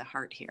matters of the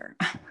heart here.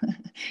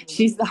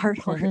 She's the heart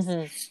horse.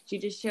 She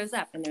just shows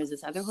up. And there's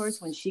this other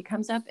horse, when she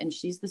comes up and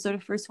she's the sort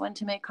of first one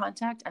to make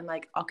contact, I'm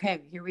like,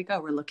 okay, here we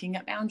go. We're looking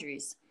at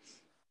boundaries.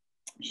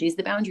 She's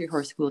the boundary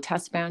horse who will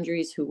test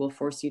boundaries, who will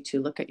force you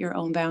to look at your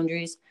own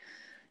boundaries.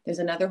 There's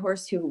another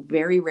horse who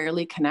very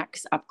rarely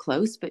connects up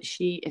close, but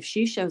if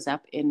she shows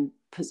up and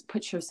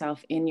puts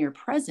herself in your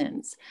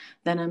presence,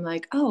 then I'm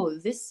like, oh,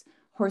 this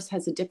horse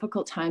has a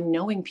difficult time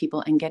knowing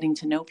people and getting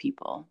to know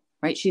people,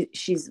 right?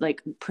 She's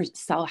like,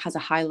 has a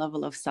high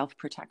level of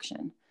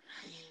self-protection.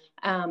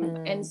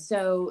 And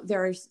so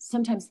there are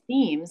sometimes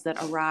themes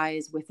that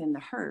arise within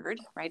the herd,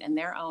 right? And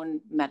their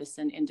own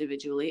medicine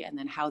individually, and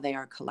then how they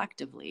are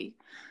collectively,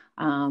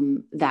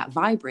 that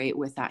vibrate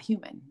with that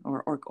human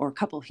or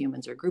couple of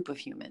humans or group of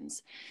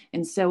humans.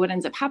 And so what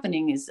ends up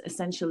happening is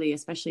essentially,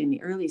 especially in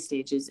the early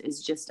stages,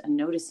 is just a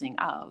noticing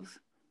of,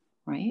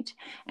 right?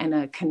 And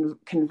a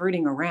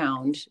converting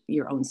around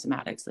your own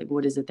somatics. Like,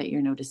 what is it that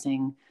you're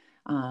noticing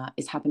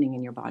is happening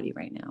in your body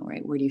right now,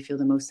 right? Where do you feel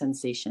the most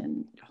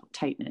sensation,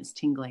 tightness,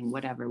 tingling,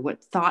 whatever?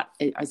 What thought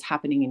is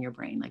happening in your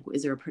brain? Like,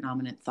 is there a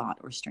predominant thought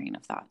or strain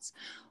of thoughts?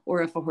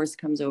 Or if a horse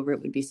comes over,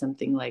 it would be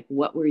something like,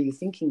 what were you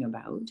thinking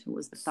about? What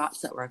was the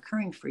thoughts that were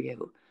occurring for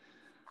you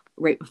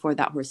right before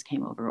that horse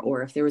came over?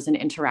 Or if there was an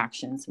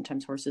interaction,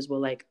 sometimes horses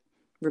will like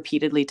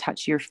repeatedly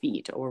touch your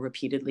feet or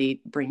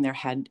repeatedly bring their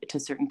head to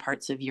certain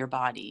parts of your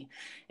body.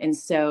 And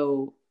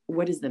so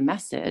what is the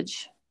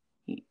message?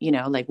 You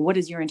know, like, what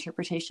is your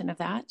interpretation of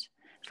that,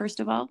 first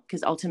of all?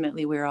 Because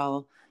ultimately we're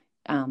all,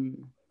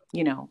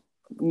 you know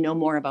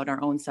more about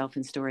our own self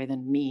and story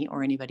than me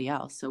or anybody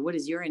else. So what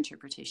does your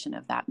interpretation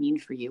of that mean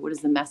for you? What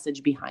is the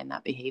message behind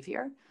that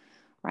behavior,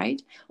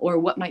 right? Or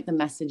what might the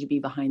message be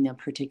behind the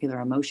particular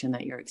emotion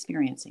that you're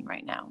experiencing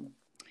right now?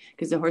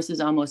 Because the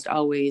horses almost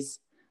always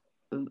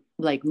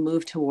like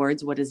move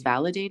towards what is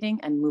validating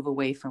and move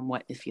away from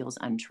what it feels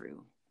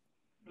untrue.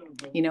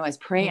 You know, as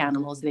prey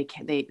animals,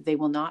 they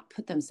will not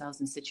put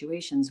themselves in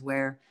situations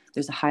where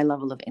there's a high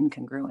level of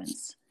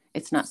incongruence.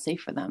 It's not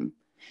safe for them.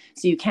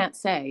 So you can't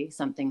say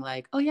something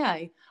like, oh yeah,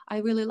 I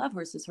really love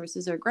horses.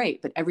 Horses are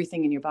great. But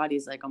everything in your body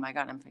is like, oh my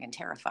God, I'm freaking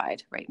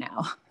terrified right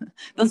now.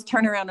 Let's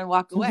turn around and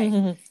walk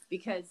away.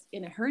 Because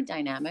in a herd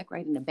dynamic,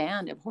 right, in a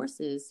band of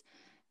horses,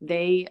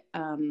 they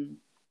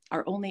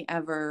are only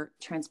ever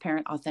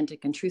transparent,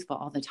 authentic, and truthful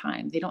all the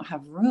time. They don't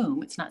have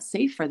room. It's not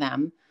safe for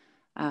them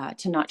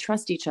to not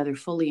trust each other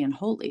fully and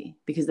wholly,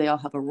 because they all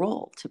have a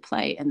role to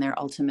play in their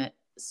ultimate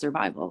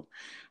survival,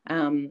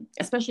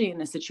 especially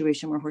in a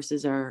situation where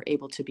horses are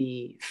able to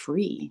be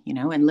free, you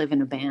know, and live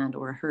in a band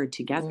or a herd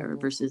together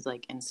versus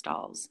like in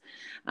stalls.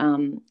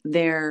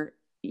 Their,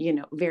 you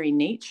know, very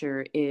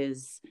nature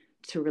is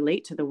to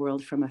relate to the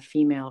world from a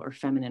female or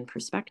feminine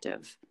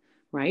perspective,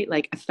 right?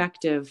 Like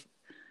effective,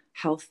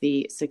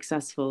 healthy,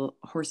 successful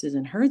horses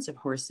and herds of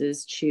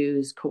horses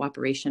choose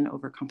cooperation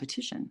over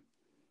competition,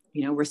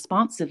 you know,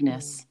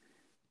 responsiveness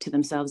to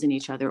themselves and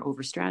each other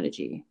over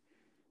strategy,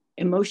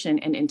 emotion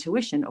and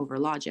intuition over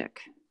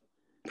logic,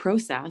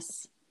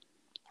 process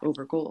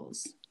over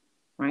goals,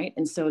 right?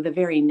 And so the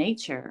very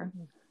nature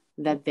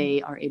that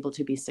they are able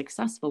to be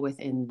successful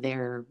within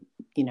their,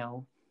 you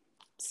know,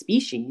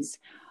 species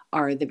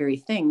are the very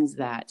things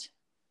that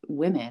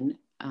women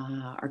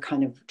are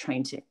kind of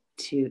trying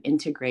to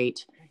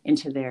integrate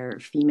into their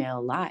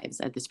female lives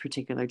at this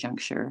particular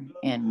juncture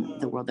in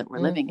the world that we're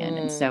living in.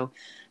 And so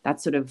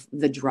that's sort of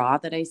the draw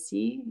that I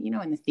see, you know,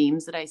 and the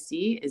themes that I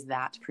see is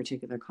that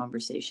particular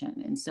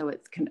conversation. And so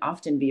it can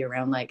often be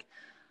around like,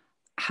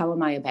 how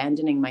am I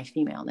abandoning my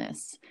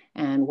femaleness?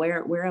 And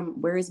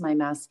where is my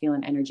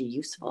masculine energy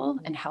useful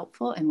and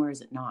helpful, and where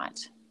is it not?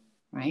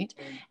 Right?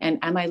 And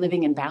am I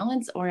living in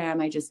balance, or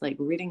am I just like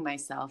ridding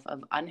myself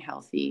of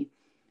unhealthy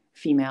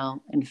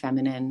female and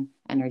feminine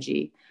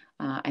energy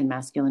and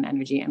masculine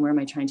energy? And where am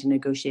I trying to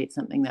negotiate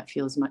something that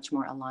feels much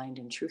more aligned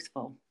and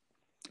truthful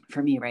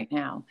for me right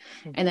now?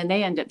 And then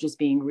they end up just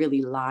being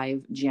really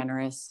live,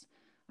 generous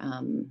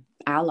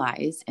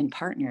allies and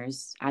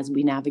partners as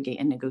we navigate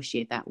and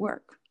negotiate that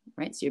work.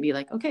 Right. So you'll be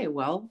like, okay,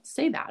 well,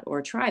 say that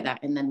or try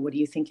that. And then what do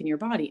you think in your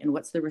body? And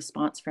what's the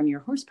response from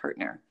your horse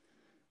partner?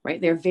 Right.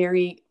 They're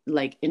very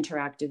like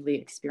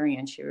interactively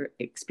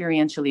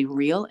experientially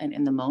real and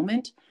in the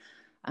moment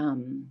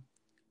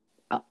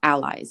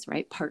allies,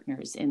 right?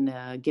 Partners in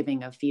the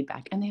giving of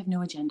feedback. And they have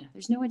no agenda.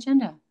 There's no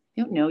agenda.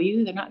 They don't know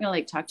you. They're not going to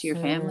like talk to your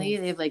family.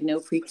 They have like no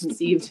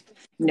preconceived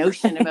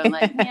notion about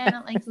like, yeah, I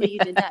don't like the way you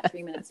did that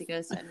 3 minutes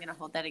ago, so I'm going to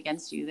hold that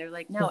against you. They're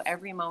like, no,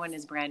 every moment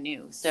is brand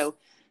new. So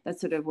that's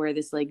sort of where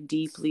this like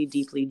deeply,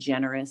 deeply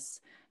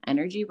generous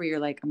energy where you're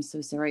like, I'm so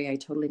sorry, I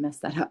totally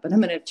messed that up, but I'm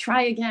going to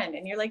try again.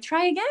 And you're like,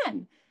 try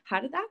again. How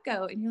did that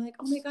go? And you're like,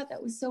 oh my God,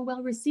 that was so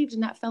well received.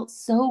 And that felt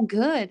so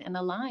good and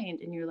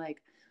aligned. And you're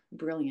like,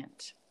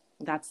 brilliant.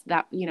 That's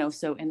that, you know,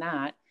 so in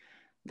that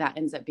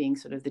ends up being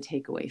sort of the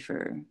takeaway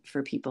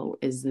for people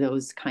is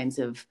those kinds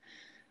of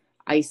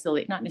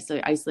not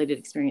necessarily isolated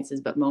experiences,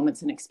 but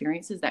moments and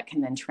experiences that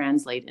can then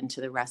translate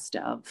into the rest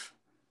of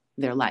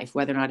their life,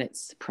 whether or not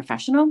it's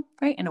professional,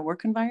 right, in a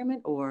work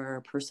environment,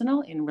 or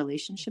personal in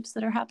relationships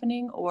that are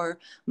happening, or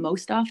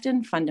most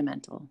often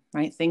fundamental,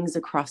 right, things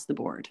across the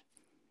board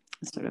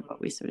is sort of what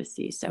we sort of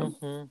see. So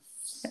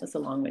that was a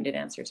long-winded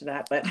answer to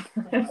that, but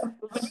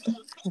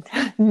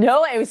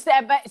no, it was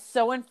but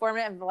so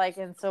informative, like,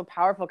 and so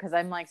powerful, because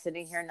I'm like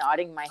sitting here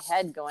nodding my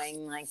head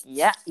going like,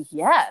 yeah,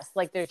 yes,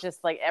 like there's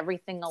just like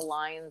everything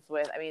aligns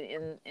with, I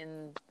mean,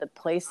 in the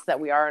place that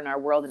we are in our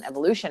world and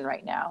evolution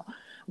right now,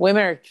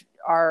 women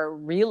are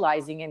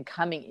realizing and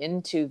coming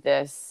into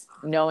this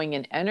knowing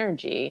and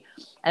energy.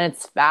 And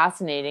it's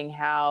fascinating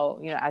how,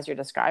 you know, as you're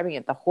describing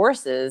it, the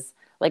horses,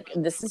 like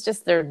this is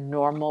just their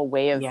normal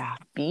way of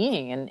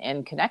being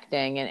and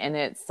connecting. And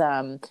it's,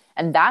 and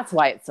that's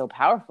why it's so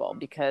powerful,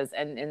 because,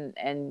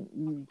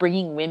 and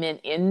bringing women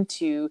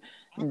into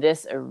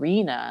this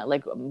arena,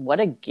 like what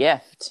a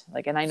gift.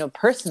 Like, and I know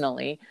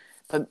personally,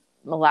 but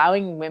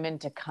allowing women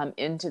to come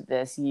into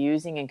this,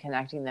 using and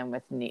connecting them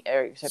with,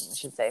 or I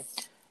should say,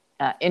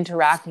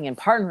 interacting and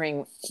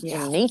partnering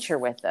in nature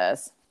with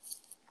this,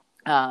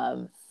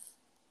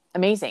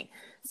 Amazing.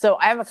 So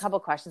I have a couple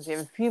questions. We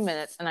have a few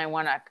minutes, and I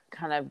want to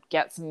kind of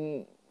get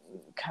some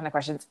kind of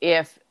questions.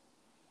 If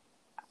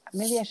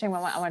maybe actually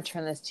I want to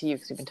turn this to you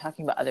because we've been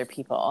talking about other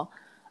people.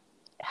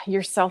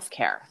 Your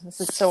self-care. This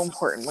is so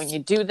important. When you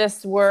do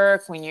this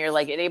work, when you're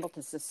like able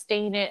to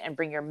sustain it and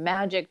bring your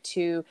magic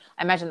to,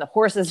 I imagine the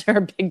horses are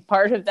a big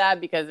part of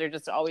that because they're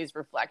just always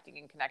reflecting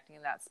and connecting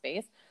in that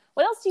space.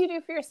 What else do you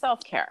do for your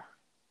self-care?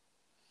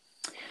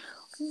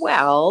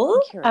 Well,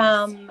 what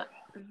I'm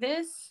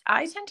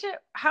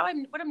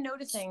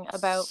noticing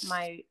about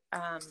my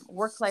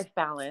work-life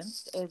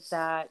balance is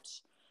that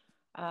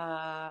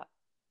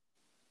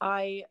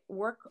I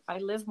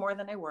live more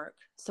than I work.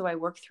 So I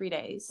work 3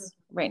 days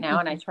right now,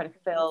 and I try to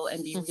fill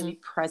and be really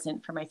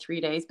present for my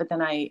 3 days, but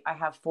then I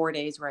have 4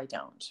 days where I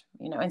don't,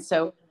 and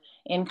so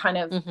in kind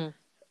of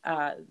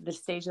the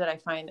stage that I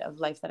find of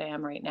life that I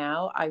am right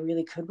now, I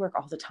really could work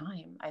all the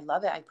time. I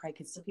love it. I probably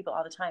could see people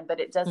all the time, but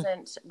it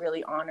doesn't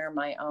really honor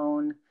my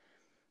own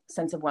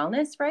sense of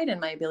wellness, right? And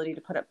my ability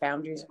to put up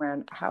boundaries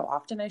around how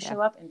often I show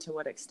up and to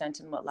what extent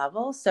and what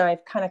level. So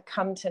I've kind of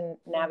come to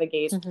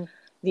navigate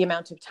the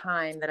amount of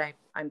time that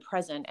I'm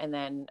present, and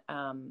then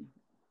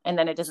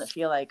it doesn't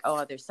feel like,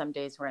 oh, there's some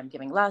days where I'm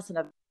giving less and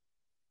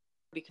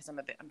because I'm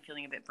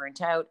feeling a bit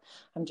burnt out.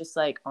 I'm just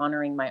like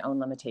honoring my own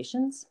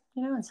limitations,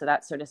 and so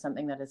that's sort of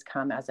something that has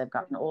come as I've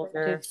gotten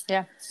older.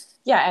 And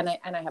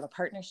I have a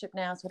partnership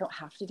now, so I don't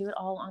have to do it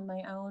all on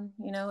my own.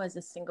 As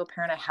a single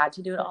parent, I had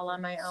to do it all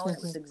on my own.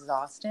 It was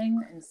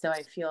exhausting, and so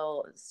I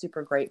feel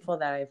super grateful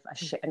that I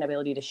have an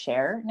ability to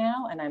share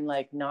now, and I'm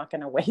like not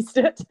going to waste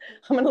it.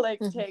 I'm going to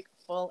like take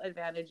full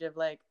advantage of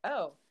like,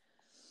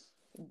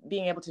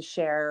 being able to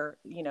share,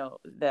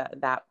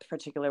 that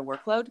particular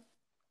workload.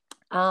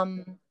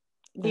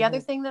 The other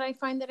thing that I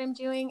find that I'm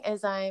doing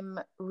is I'm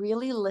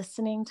really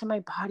listening to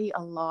my body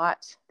a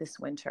lot this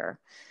winter.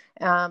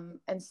 And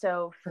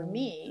so for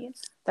me,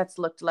 that's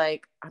looked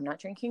like I'm not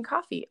drinking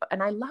coffee,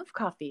 and I love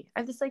coffee. I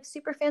have this like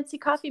super fancy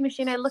coffee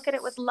machine. I look at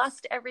it with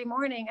lust every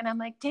morning, and I'm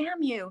like,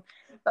 damn you.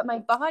 But my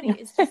body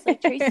is just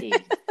like, Tracy,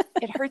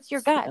 it hurts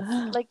your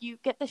guts. Like you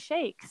get the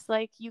shakes,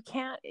 like your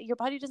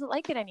body doesn't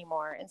like it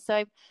anymore. And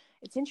so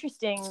it's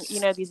interesting,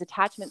 these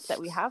attachments that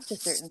we have to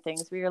certain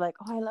things where you're like,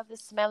 oh, I love the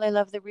smell. I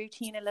love the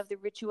routine. I love the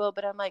ritual.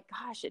 But I'm like,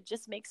 gosh, it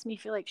just makes me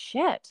feel like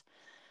shit.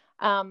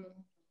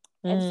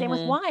 And same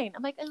with wine.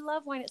 I'm like, I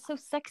love wine. It's so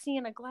sexy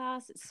in a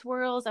glass. It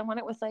swirls. I want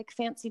it with like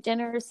fancy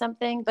dinner or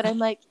something. But I'm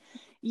like,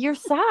 you're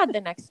sad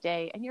the next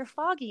day and you're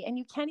foggy and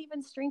you can't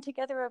even string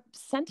together a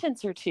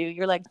sentence or two.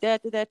 You're like, da,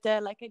 da, da, da.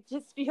 Like I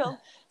just feel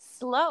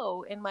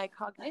slow in my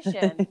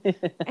cognition.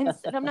 And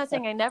I'm not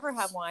saying I never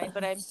have wine,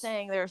 but I'm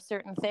saying there are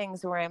certain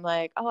things where I'm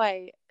like, oh,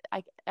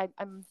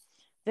 I'm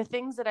the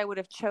things that I would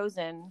have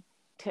chosen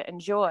to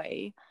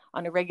enjoy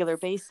on a regular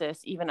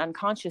basis, even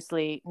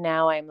unconsciously,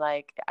 now I'm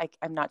like,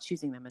 I'm not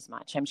choosing them as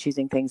much. I'm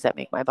choosing things that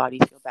make my body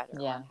feel better.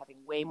 I'm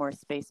having way more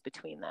space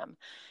between them.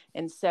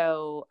 And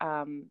so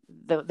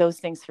those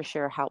things for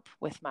sure help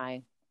with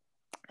my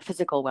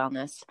physical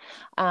wellness.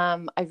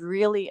 I've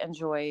really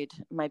enjoyed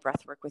my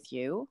breath work with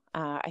you.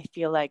 I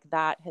feel like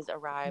that has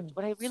arrived.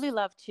 What I really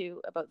love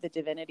too about the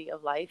divinity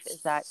of life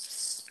is that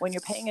when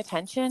you're paying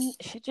attention,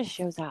 shit just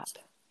shows up.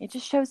 It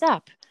just shows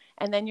up.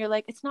 And then you're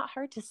like, it's not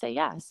hard to say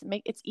yes.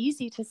 It's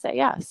easy to say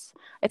yes.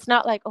 It's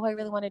not like, oh, I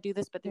really want to do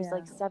this, but there's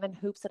like 7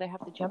 hoops that I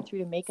have to jump through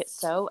to make it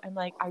so. I'm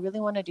like, I really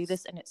want to do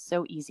this. And it's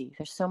so easy.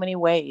 There's so many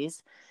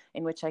ways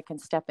in which I can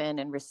step in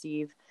and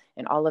receive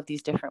in all of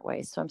these different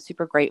ways. So I'm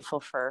super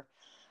grateful for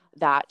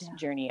that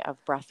journey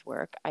of breath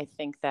work. I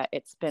think that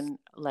it's been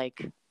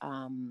like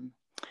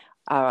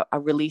a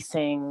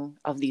releasing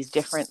of these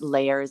different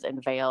layers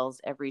and veils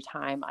every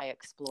time I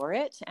explore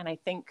it. And I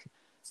think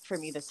for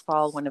me this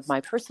fall, one of my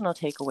personal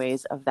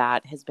takeaways of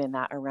that has been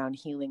that around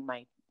healing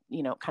my,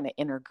 kind of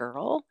inner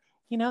girl,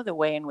 the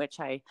way in which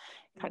I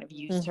kind of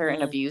used her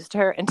and abused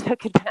her and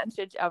took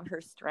advantage of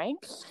her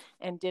strength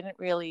and didn't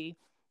really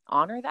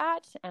honor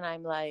that. And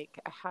I'm like,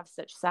 I have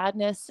such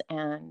sadness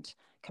and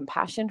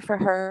compassion for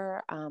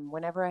her.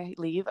 Whenever I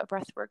leave a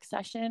breathwork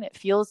session, it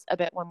feels a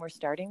bit when we're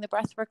starting the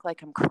breathwork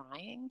like I'm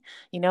crying,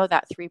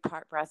 that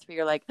 3-part breath where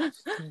you're like,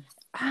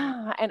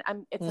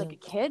 and it's like a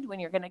kid when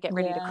you're going to get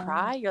ready to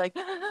cry, you're like,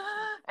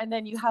 and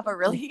then you have a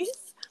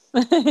release.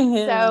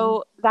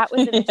 So that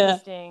was an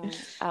interesting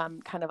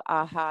kind of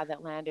aha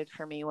that landed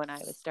for me when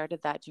I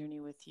started that journey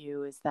with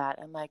you, is that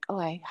I'm like, oh,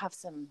 I have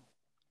some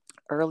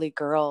early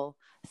girl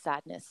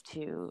sadness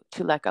to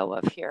let go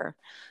of here.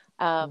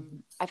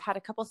 I've had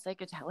a couple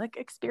psychedelic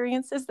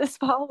experiences this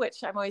fall,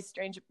 which I'm always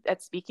strange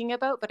at speaking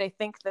about, but I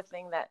think the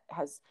thing that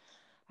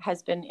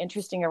has been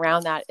interesting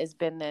around that has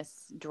been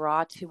this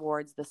draw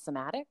towards the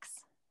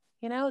somatics,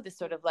 this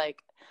sort of like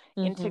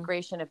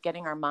integration of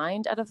getting our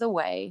mind out of the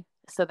way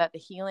so that the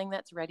healing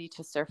that's ready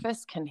to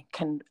surface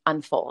can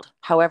unfold,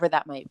 however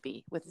that might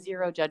be, with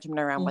zero judgment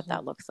around what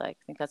that looks like.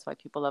 I think that's why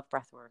people love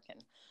breath work.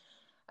 And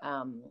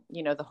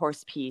the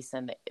horse piece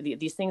and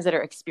these things that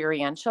are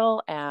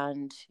experiential,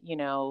 and,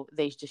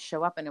 they just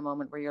show up in a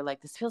moment where you're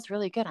like, this feels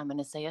really good. I'm going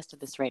to say yes to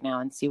this right now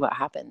and see what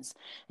happens.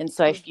 And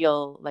so I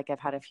feel like I've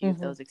had a few of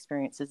those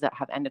experiences that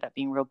have ended up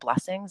being real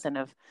blessings, and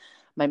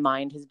my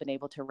mind has been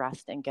able to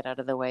rest and get out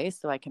of the way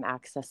so I can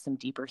access some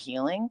deeper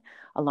healing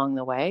along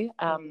the way.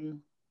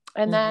 And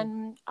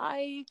then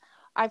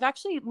I've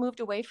actually moved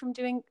away from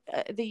doing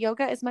the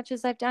yoga as much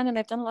as I've done. And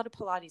I've done a lot of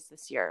Pilates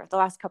this year, the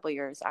last couple of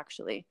years,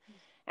 actually.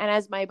 And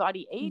as my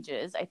body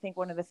ages, I think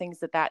one of the things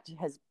that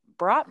has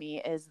brought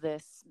me is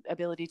this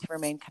ability to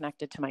remain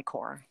connected to my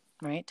core,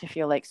 right? To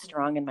feel like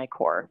strong in my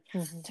core,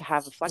 to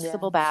have a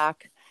flexible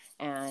back,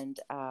 and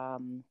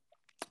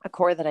a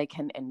core that I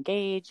can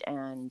engage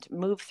and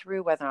move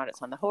through, whether or not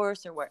it's on the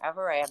horse or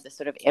wherever. I have this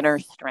sort of inner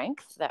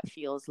strength that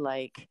feels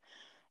like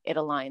it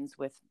aligns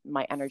with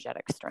my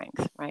energetic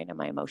strength, right? And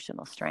my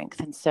emotional strength.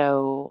 And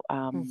so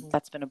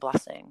that's been a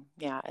blessing.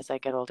 Yeah. As I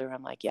get older,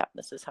 I'm like, yeah,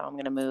 this is how I'm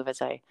going to move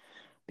as I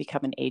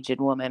become an aged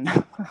woman.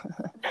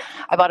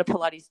 I bought a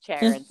Pilates chair,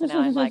 and so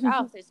now I'm like,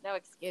 oh, there's no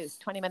excuse.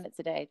 20 minutes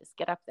a day, just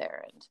get up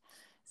there. And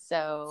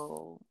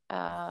so,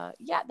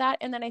 that.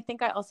 And then I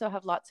think I also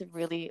have lots of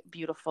really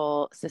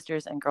beautiful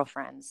sisters and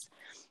girlfriends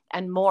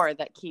and more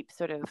that keep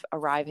sort of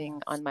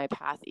arriving on my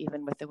path,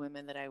 even with the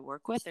women that I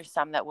work with. There's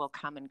some that will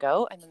come and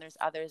go. And then there's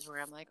others where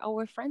I'm like, oh,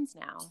 we're friends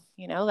now.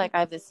 Like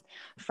I have this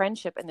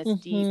friendship and this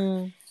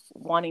deep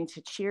wanting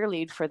to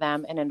cheerlead for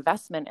them, an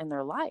investment in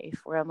their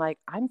life, where I'm like,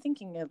 I'm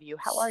thinking of you.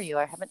 How are you?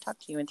 I haven't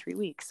talked to you in 3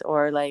 weeks.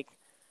 Or like,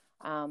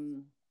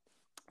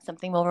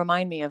 something will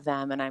remind me of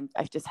them. And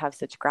I just have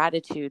such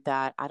gratitude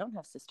that I don't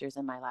have sisters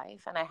in my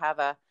life. And I have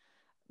a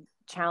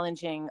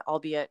challenging,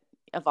 albeit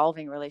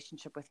evolving,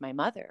 relationship with my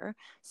mother.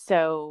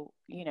 So,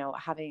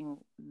 having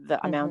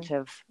the amount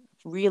of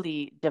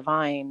really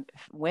divine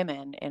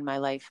women in my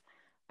life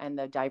and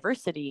the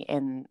diversity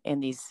in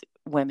these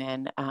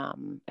women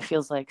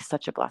feels like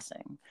such a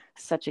blessing,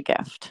 such a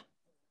gift.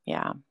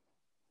 Yeah.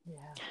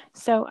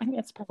 So I think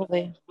it's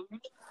probably...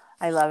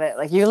 I love it.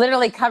 Like, you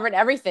literally covered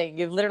everything.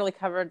 You've literally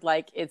covered,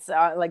 like, it's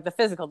like the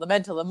physical, the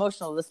mental, the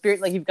emotional, the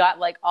spirit, like you've got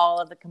like all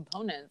of the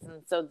components.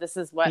 And so this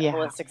is what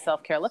holistic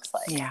self-care looks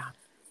like. Yeah.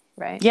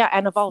 Right. Yeah.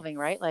 And evolving,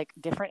 right? Like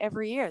different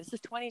every year. This is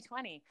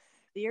 2020,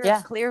 the year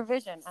of clear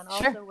vision, and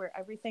also where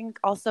everything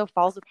also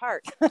falls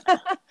apart.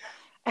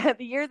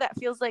 The year that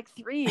feels like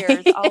 3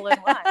 years all in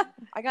one.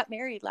 I got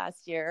married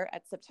last year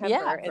at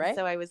September. And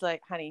so I was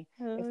like, honey,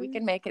 if we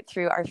can make it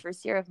through our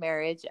first year of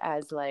marriage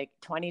as like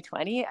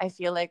 2020, I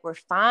feel like we're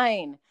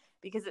fine,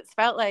 because it's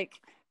felt like,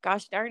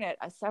 gosh darn it,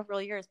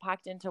 several years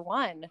packed into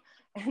one.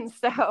 And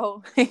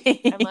so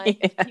I'm like,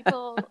 if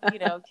people,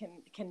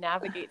 can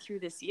navigate through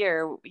this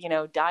year,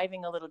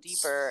 diving a little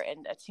deeper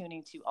and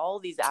attuning to all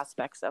these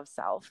aspects of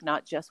self,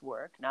 not just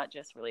work, not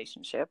just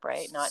relationship,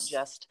 right? Not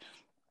just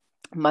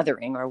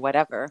mothering or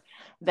whatever,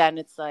 then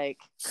it's like,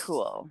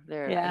 cool.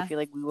 I feel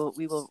like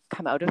we will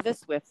come out of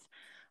this with,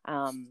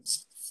 a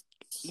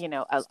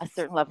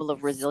certain level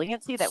of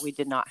resiliency that we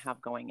did not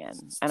have going in.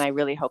 And I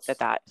really hope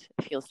that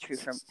feels true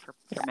for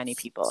many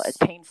people. As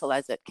painful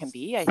as it can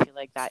be, I feel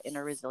like that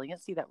inner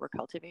resiliency that we're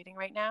cultivating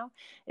right now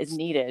is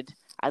needed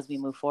as we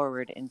move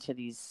forward into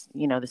these,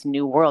 this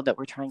new world that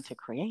we're trying to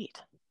create.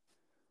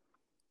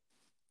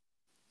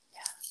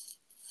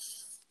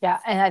 Yeah,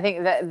 and I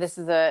think that this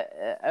is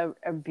a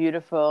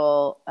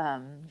beautiful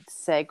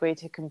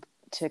segue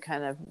to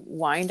kind of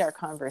wind our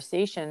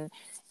conversation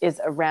is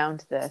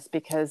around this,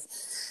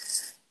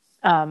 because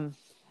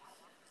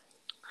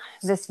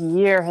this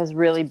year has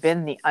really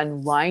been the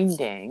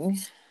unwinding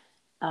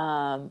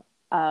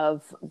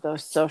of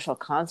those social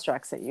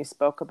constructs that you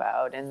spoke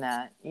about, and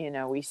that,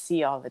 we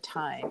see all the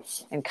time,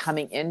 and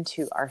coming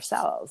into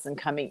ourselves and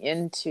coming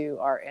into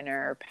our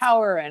inner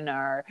power and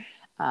our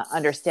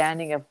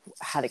understanding of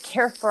how to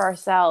care for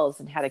ourselves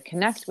and how to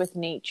connect with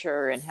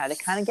nature and how to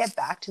kind of get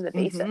back to the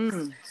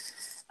basics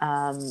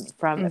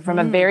from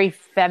a very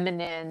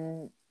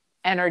feminine,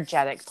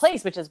 energetic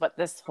place, which is what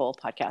this whole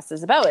podcast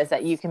is about, is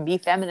that you can be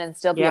feminine,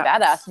 still be a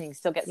badass, and you can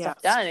still get stuff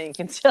done, and you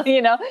can still,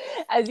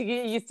 as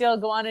you still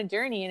go on a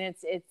journey, and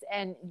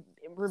and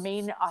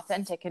remain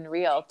authentic and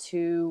real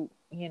to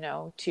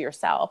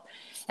yourself.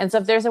 And so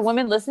if there's a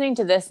woman listening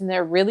to this and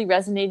they're really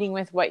resonating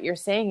with what you're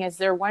saying, is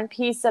there one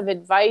piece of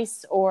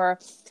advice or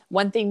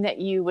one thing that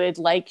you would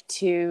like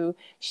to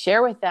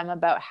share with them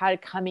about how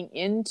coming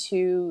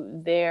into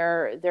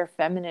their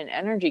feminine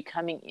energy,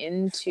 coming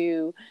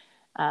into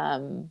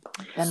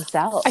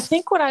themselves? I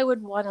think what I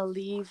would want to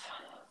leave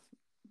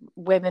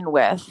women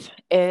with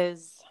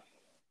is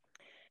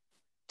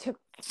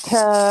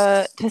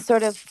to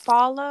sort of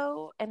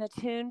follow and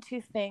attune to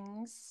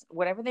things,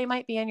 whatever they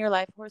might be in your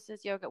life,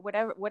 horses, yoga,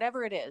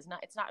 whatever it is.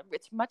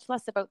 It's much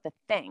less about the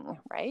thing,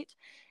 right?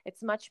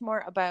 It's much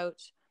more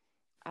about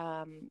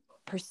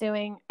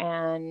pursuing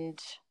and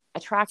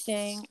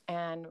attracting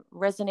and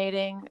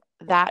resonating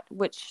that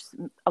which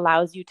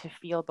allows you to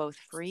feel both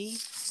free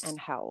and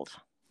held,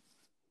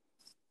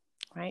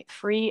 right?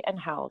 Free and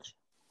held.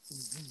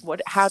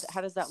 How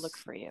does that look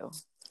for you?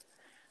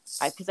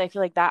 because I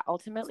feel like that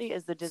ultimately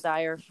is the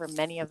desire for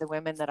many of the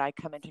women that I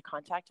come into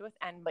contact with.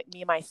 And like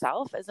me,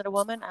 myself, as a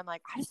woman, I'm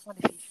like, I just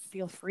want to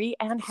feel free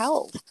and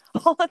held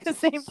all at the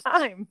same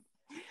time.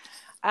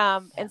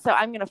 And so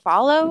I'm going to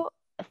follow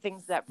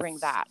things that bring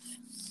that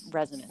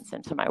resonance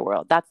into my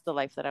world. That's the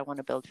life that I want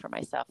to build for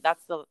myself.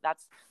 So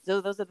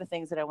those are the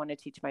things that I want to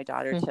teach my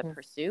daughter to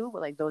pursue.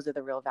 Like those are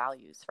the real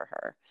values for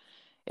her,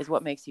 is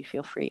what makes you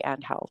feel free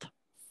and held.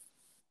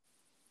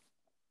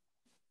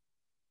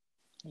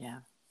 Yeah.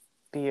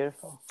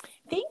 Beautiful.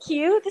 Thank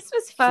you. This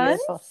was fun.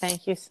 Beautiful.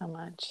 Thank you so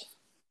much.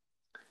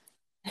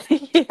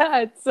 Yeah,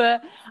 it's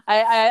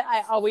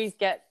I always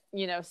get,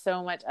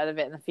 so much out of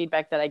it, and the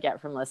feedback that I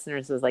get from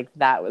listeners is like,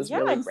 that was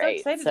really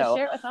great. I'm so excited to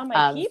share it with all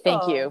my people.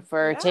 Thank you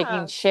for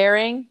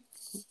sharing.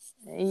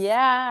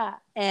 Yeah.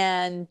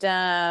 And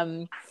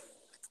well,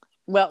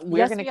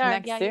 we're going to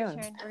connect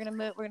soon. We're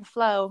going to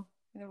flow.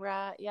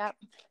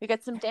 We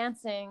got some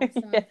dancing,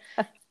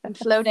 some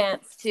flow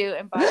dance to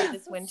embody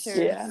this winter.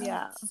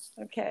 Yeah.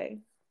 Okay.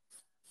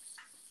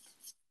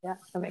 Yeah,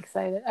 I'm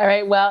excited. All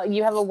right. Well,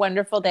 you have a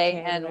wonderful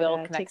day, and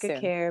we'll connect soon. Take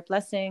good care.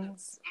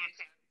 Blessings.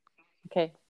 Okay.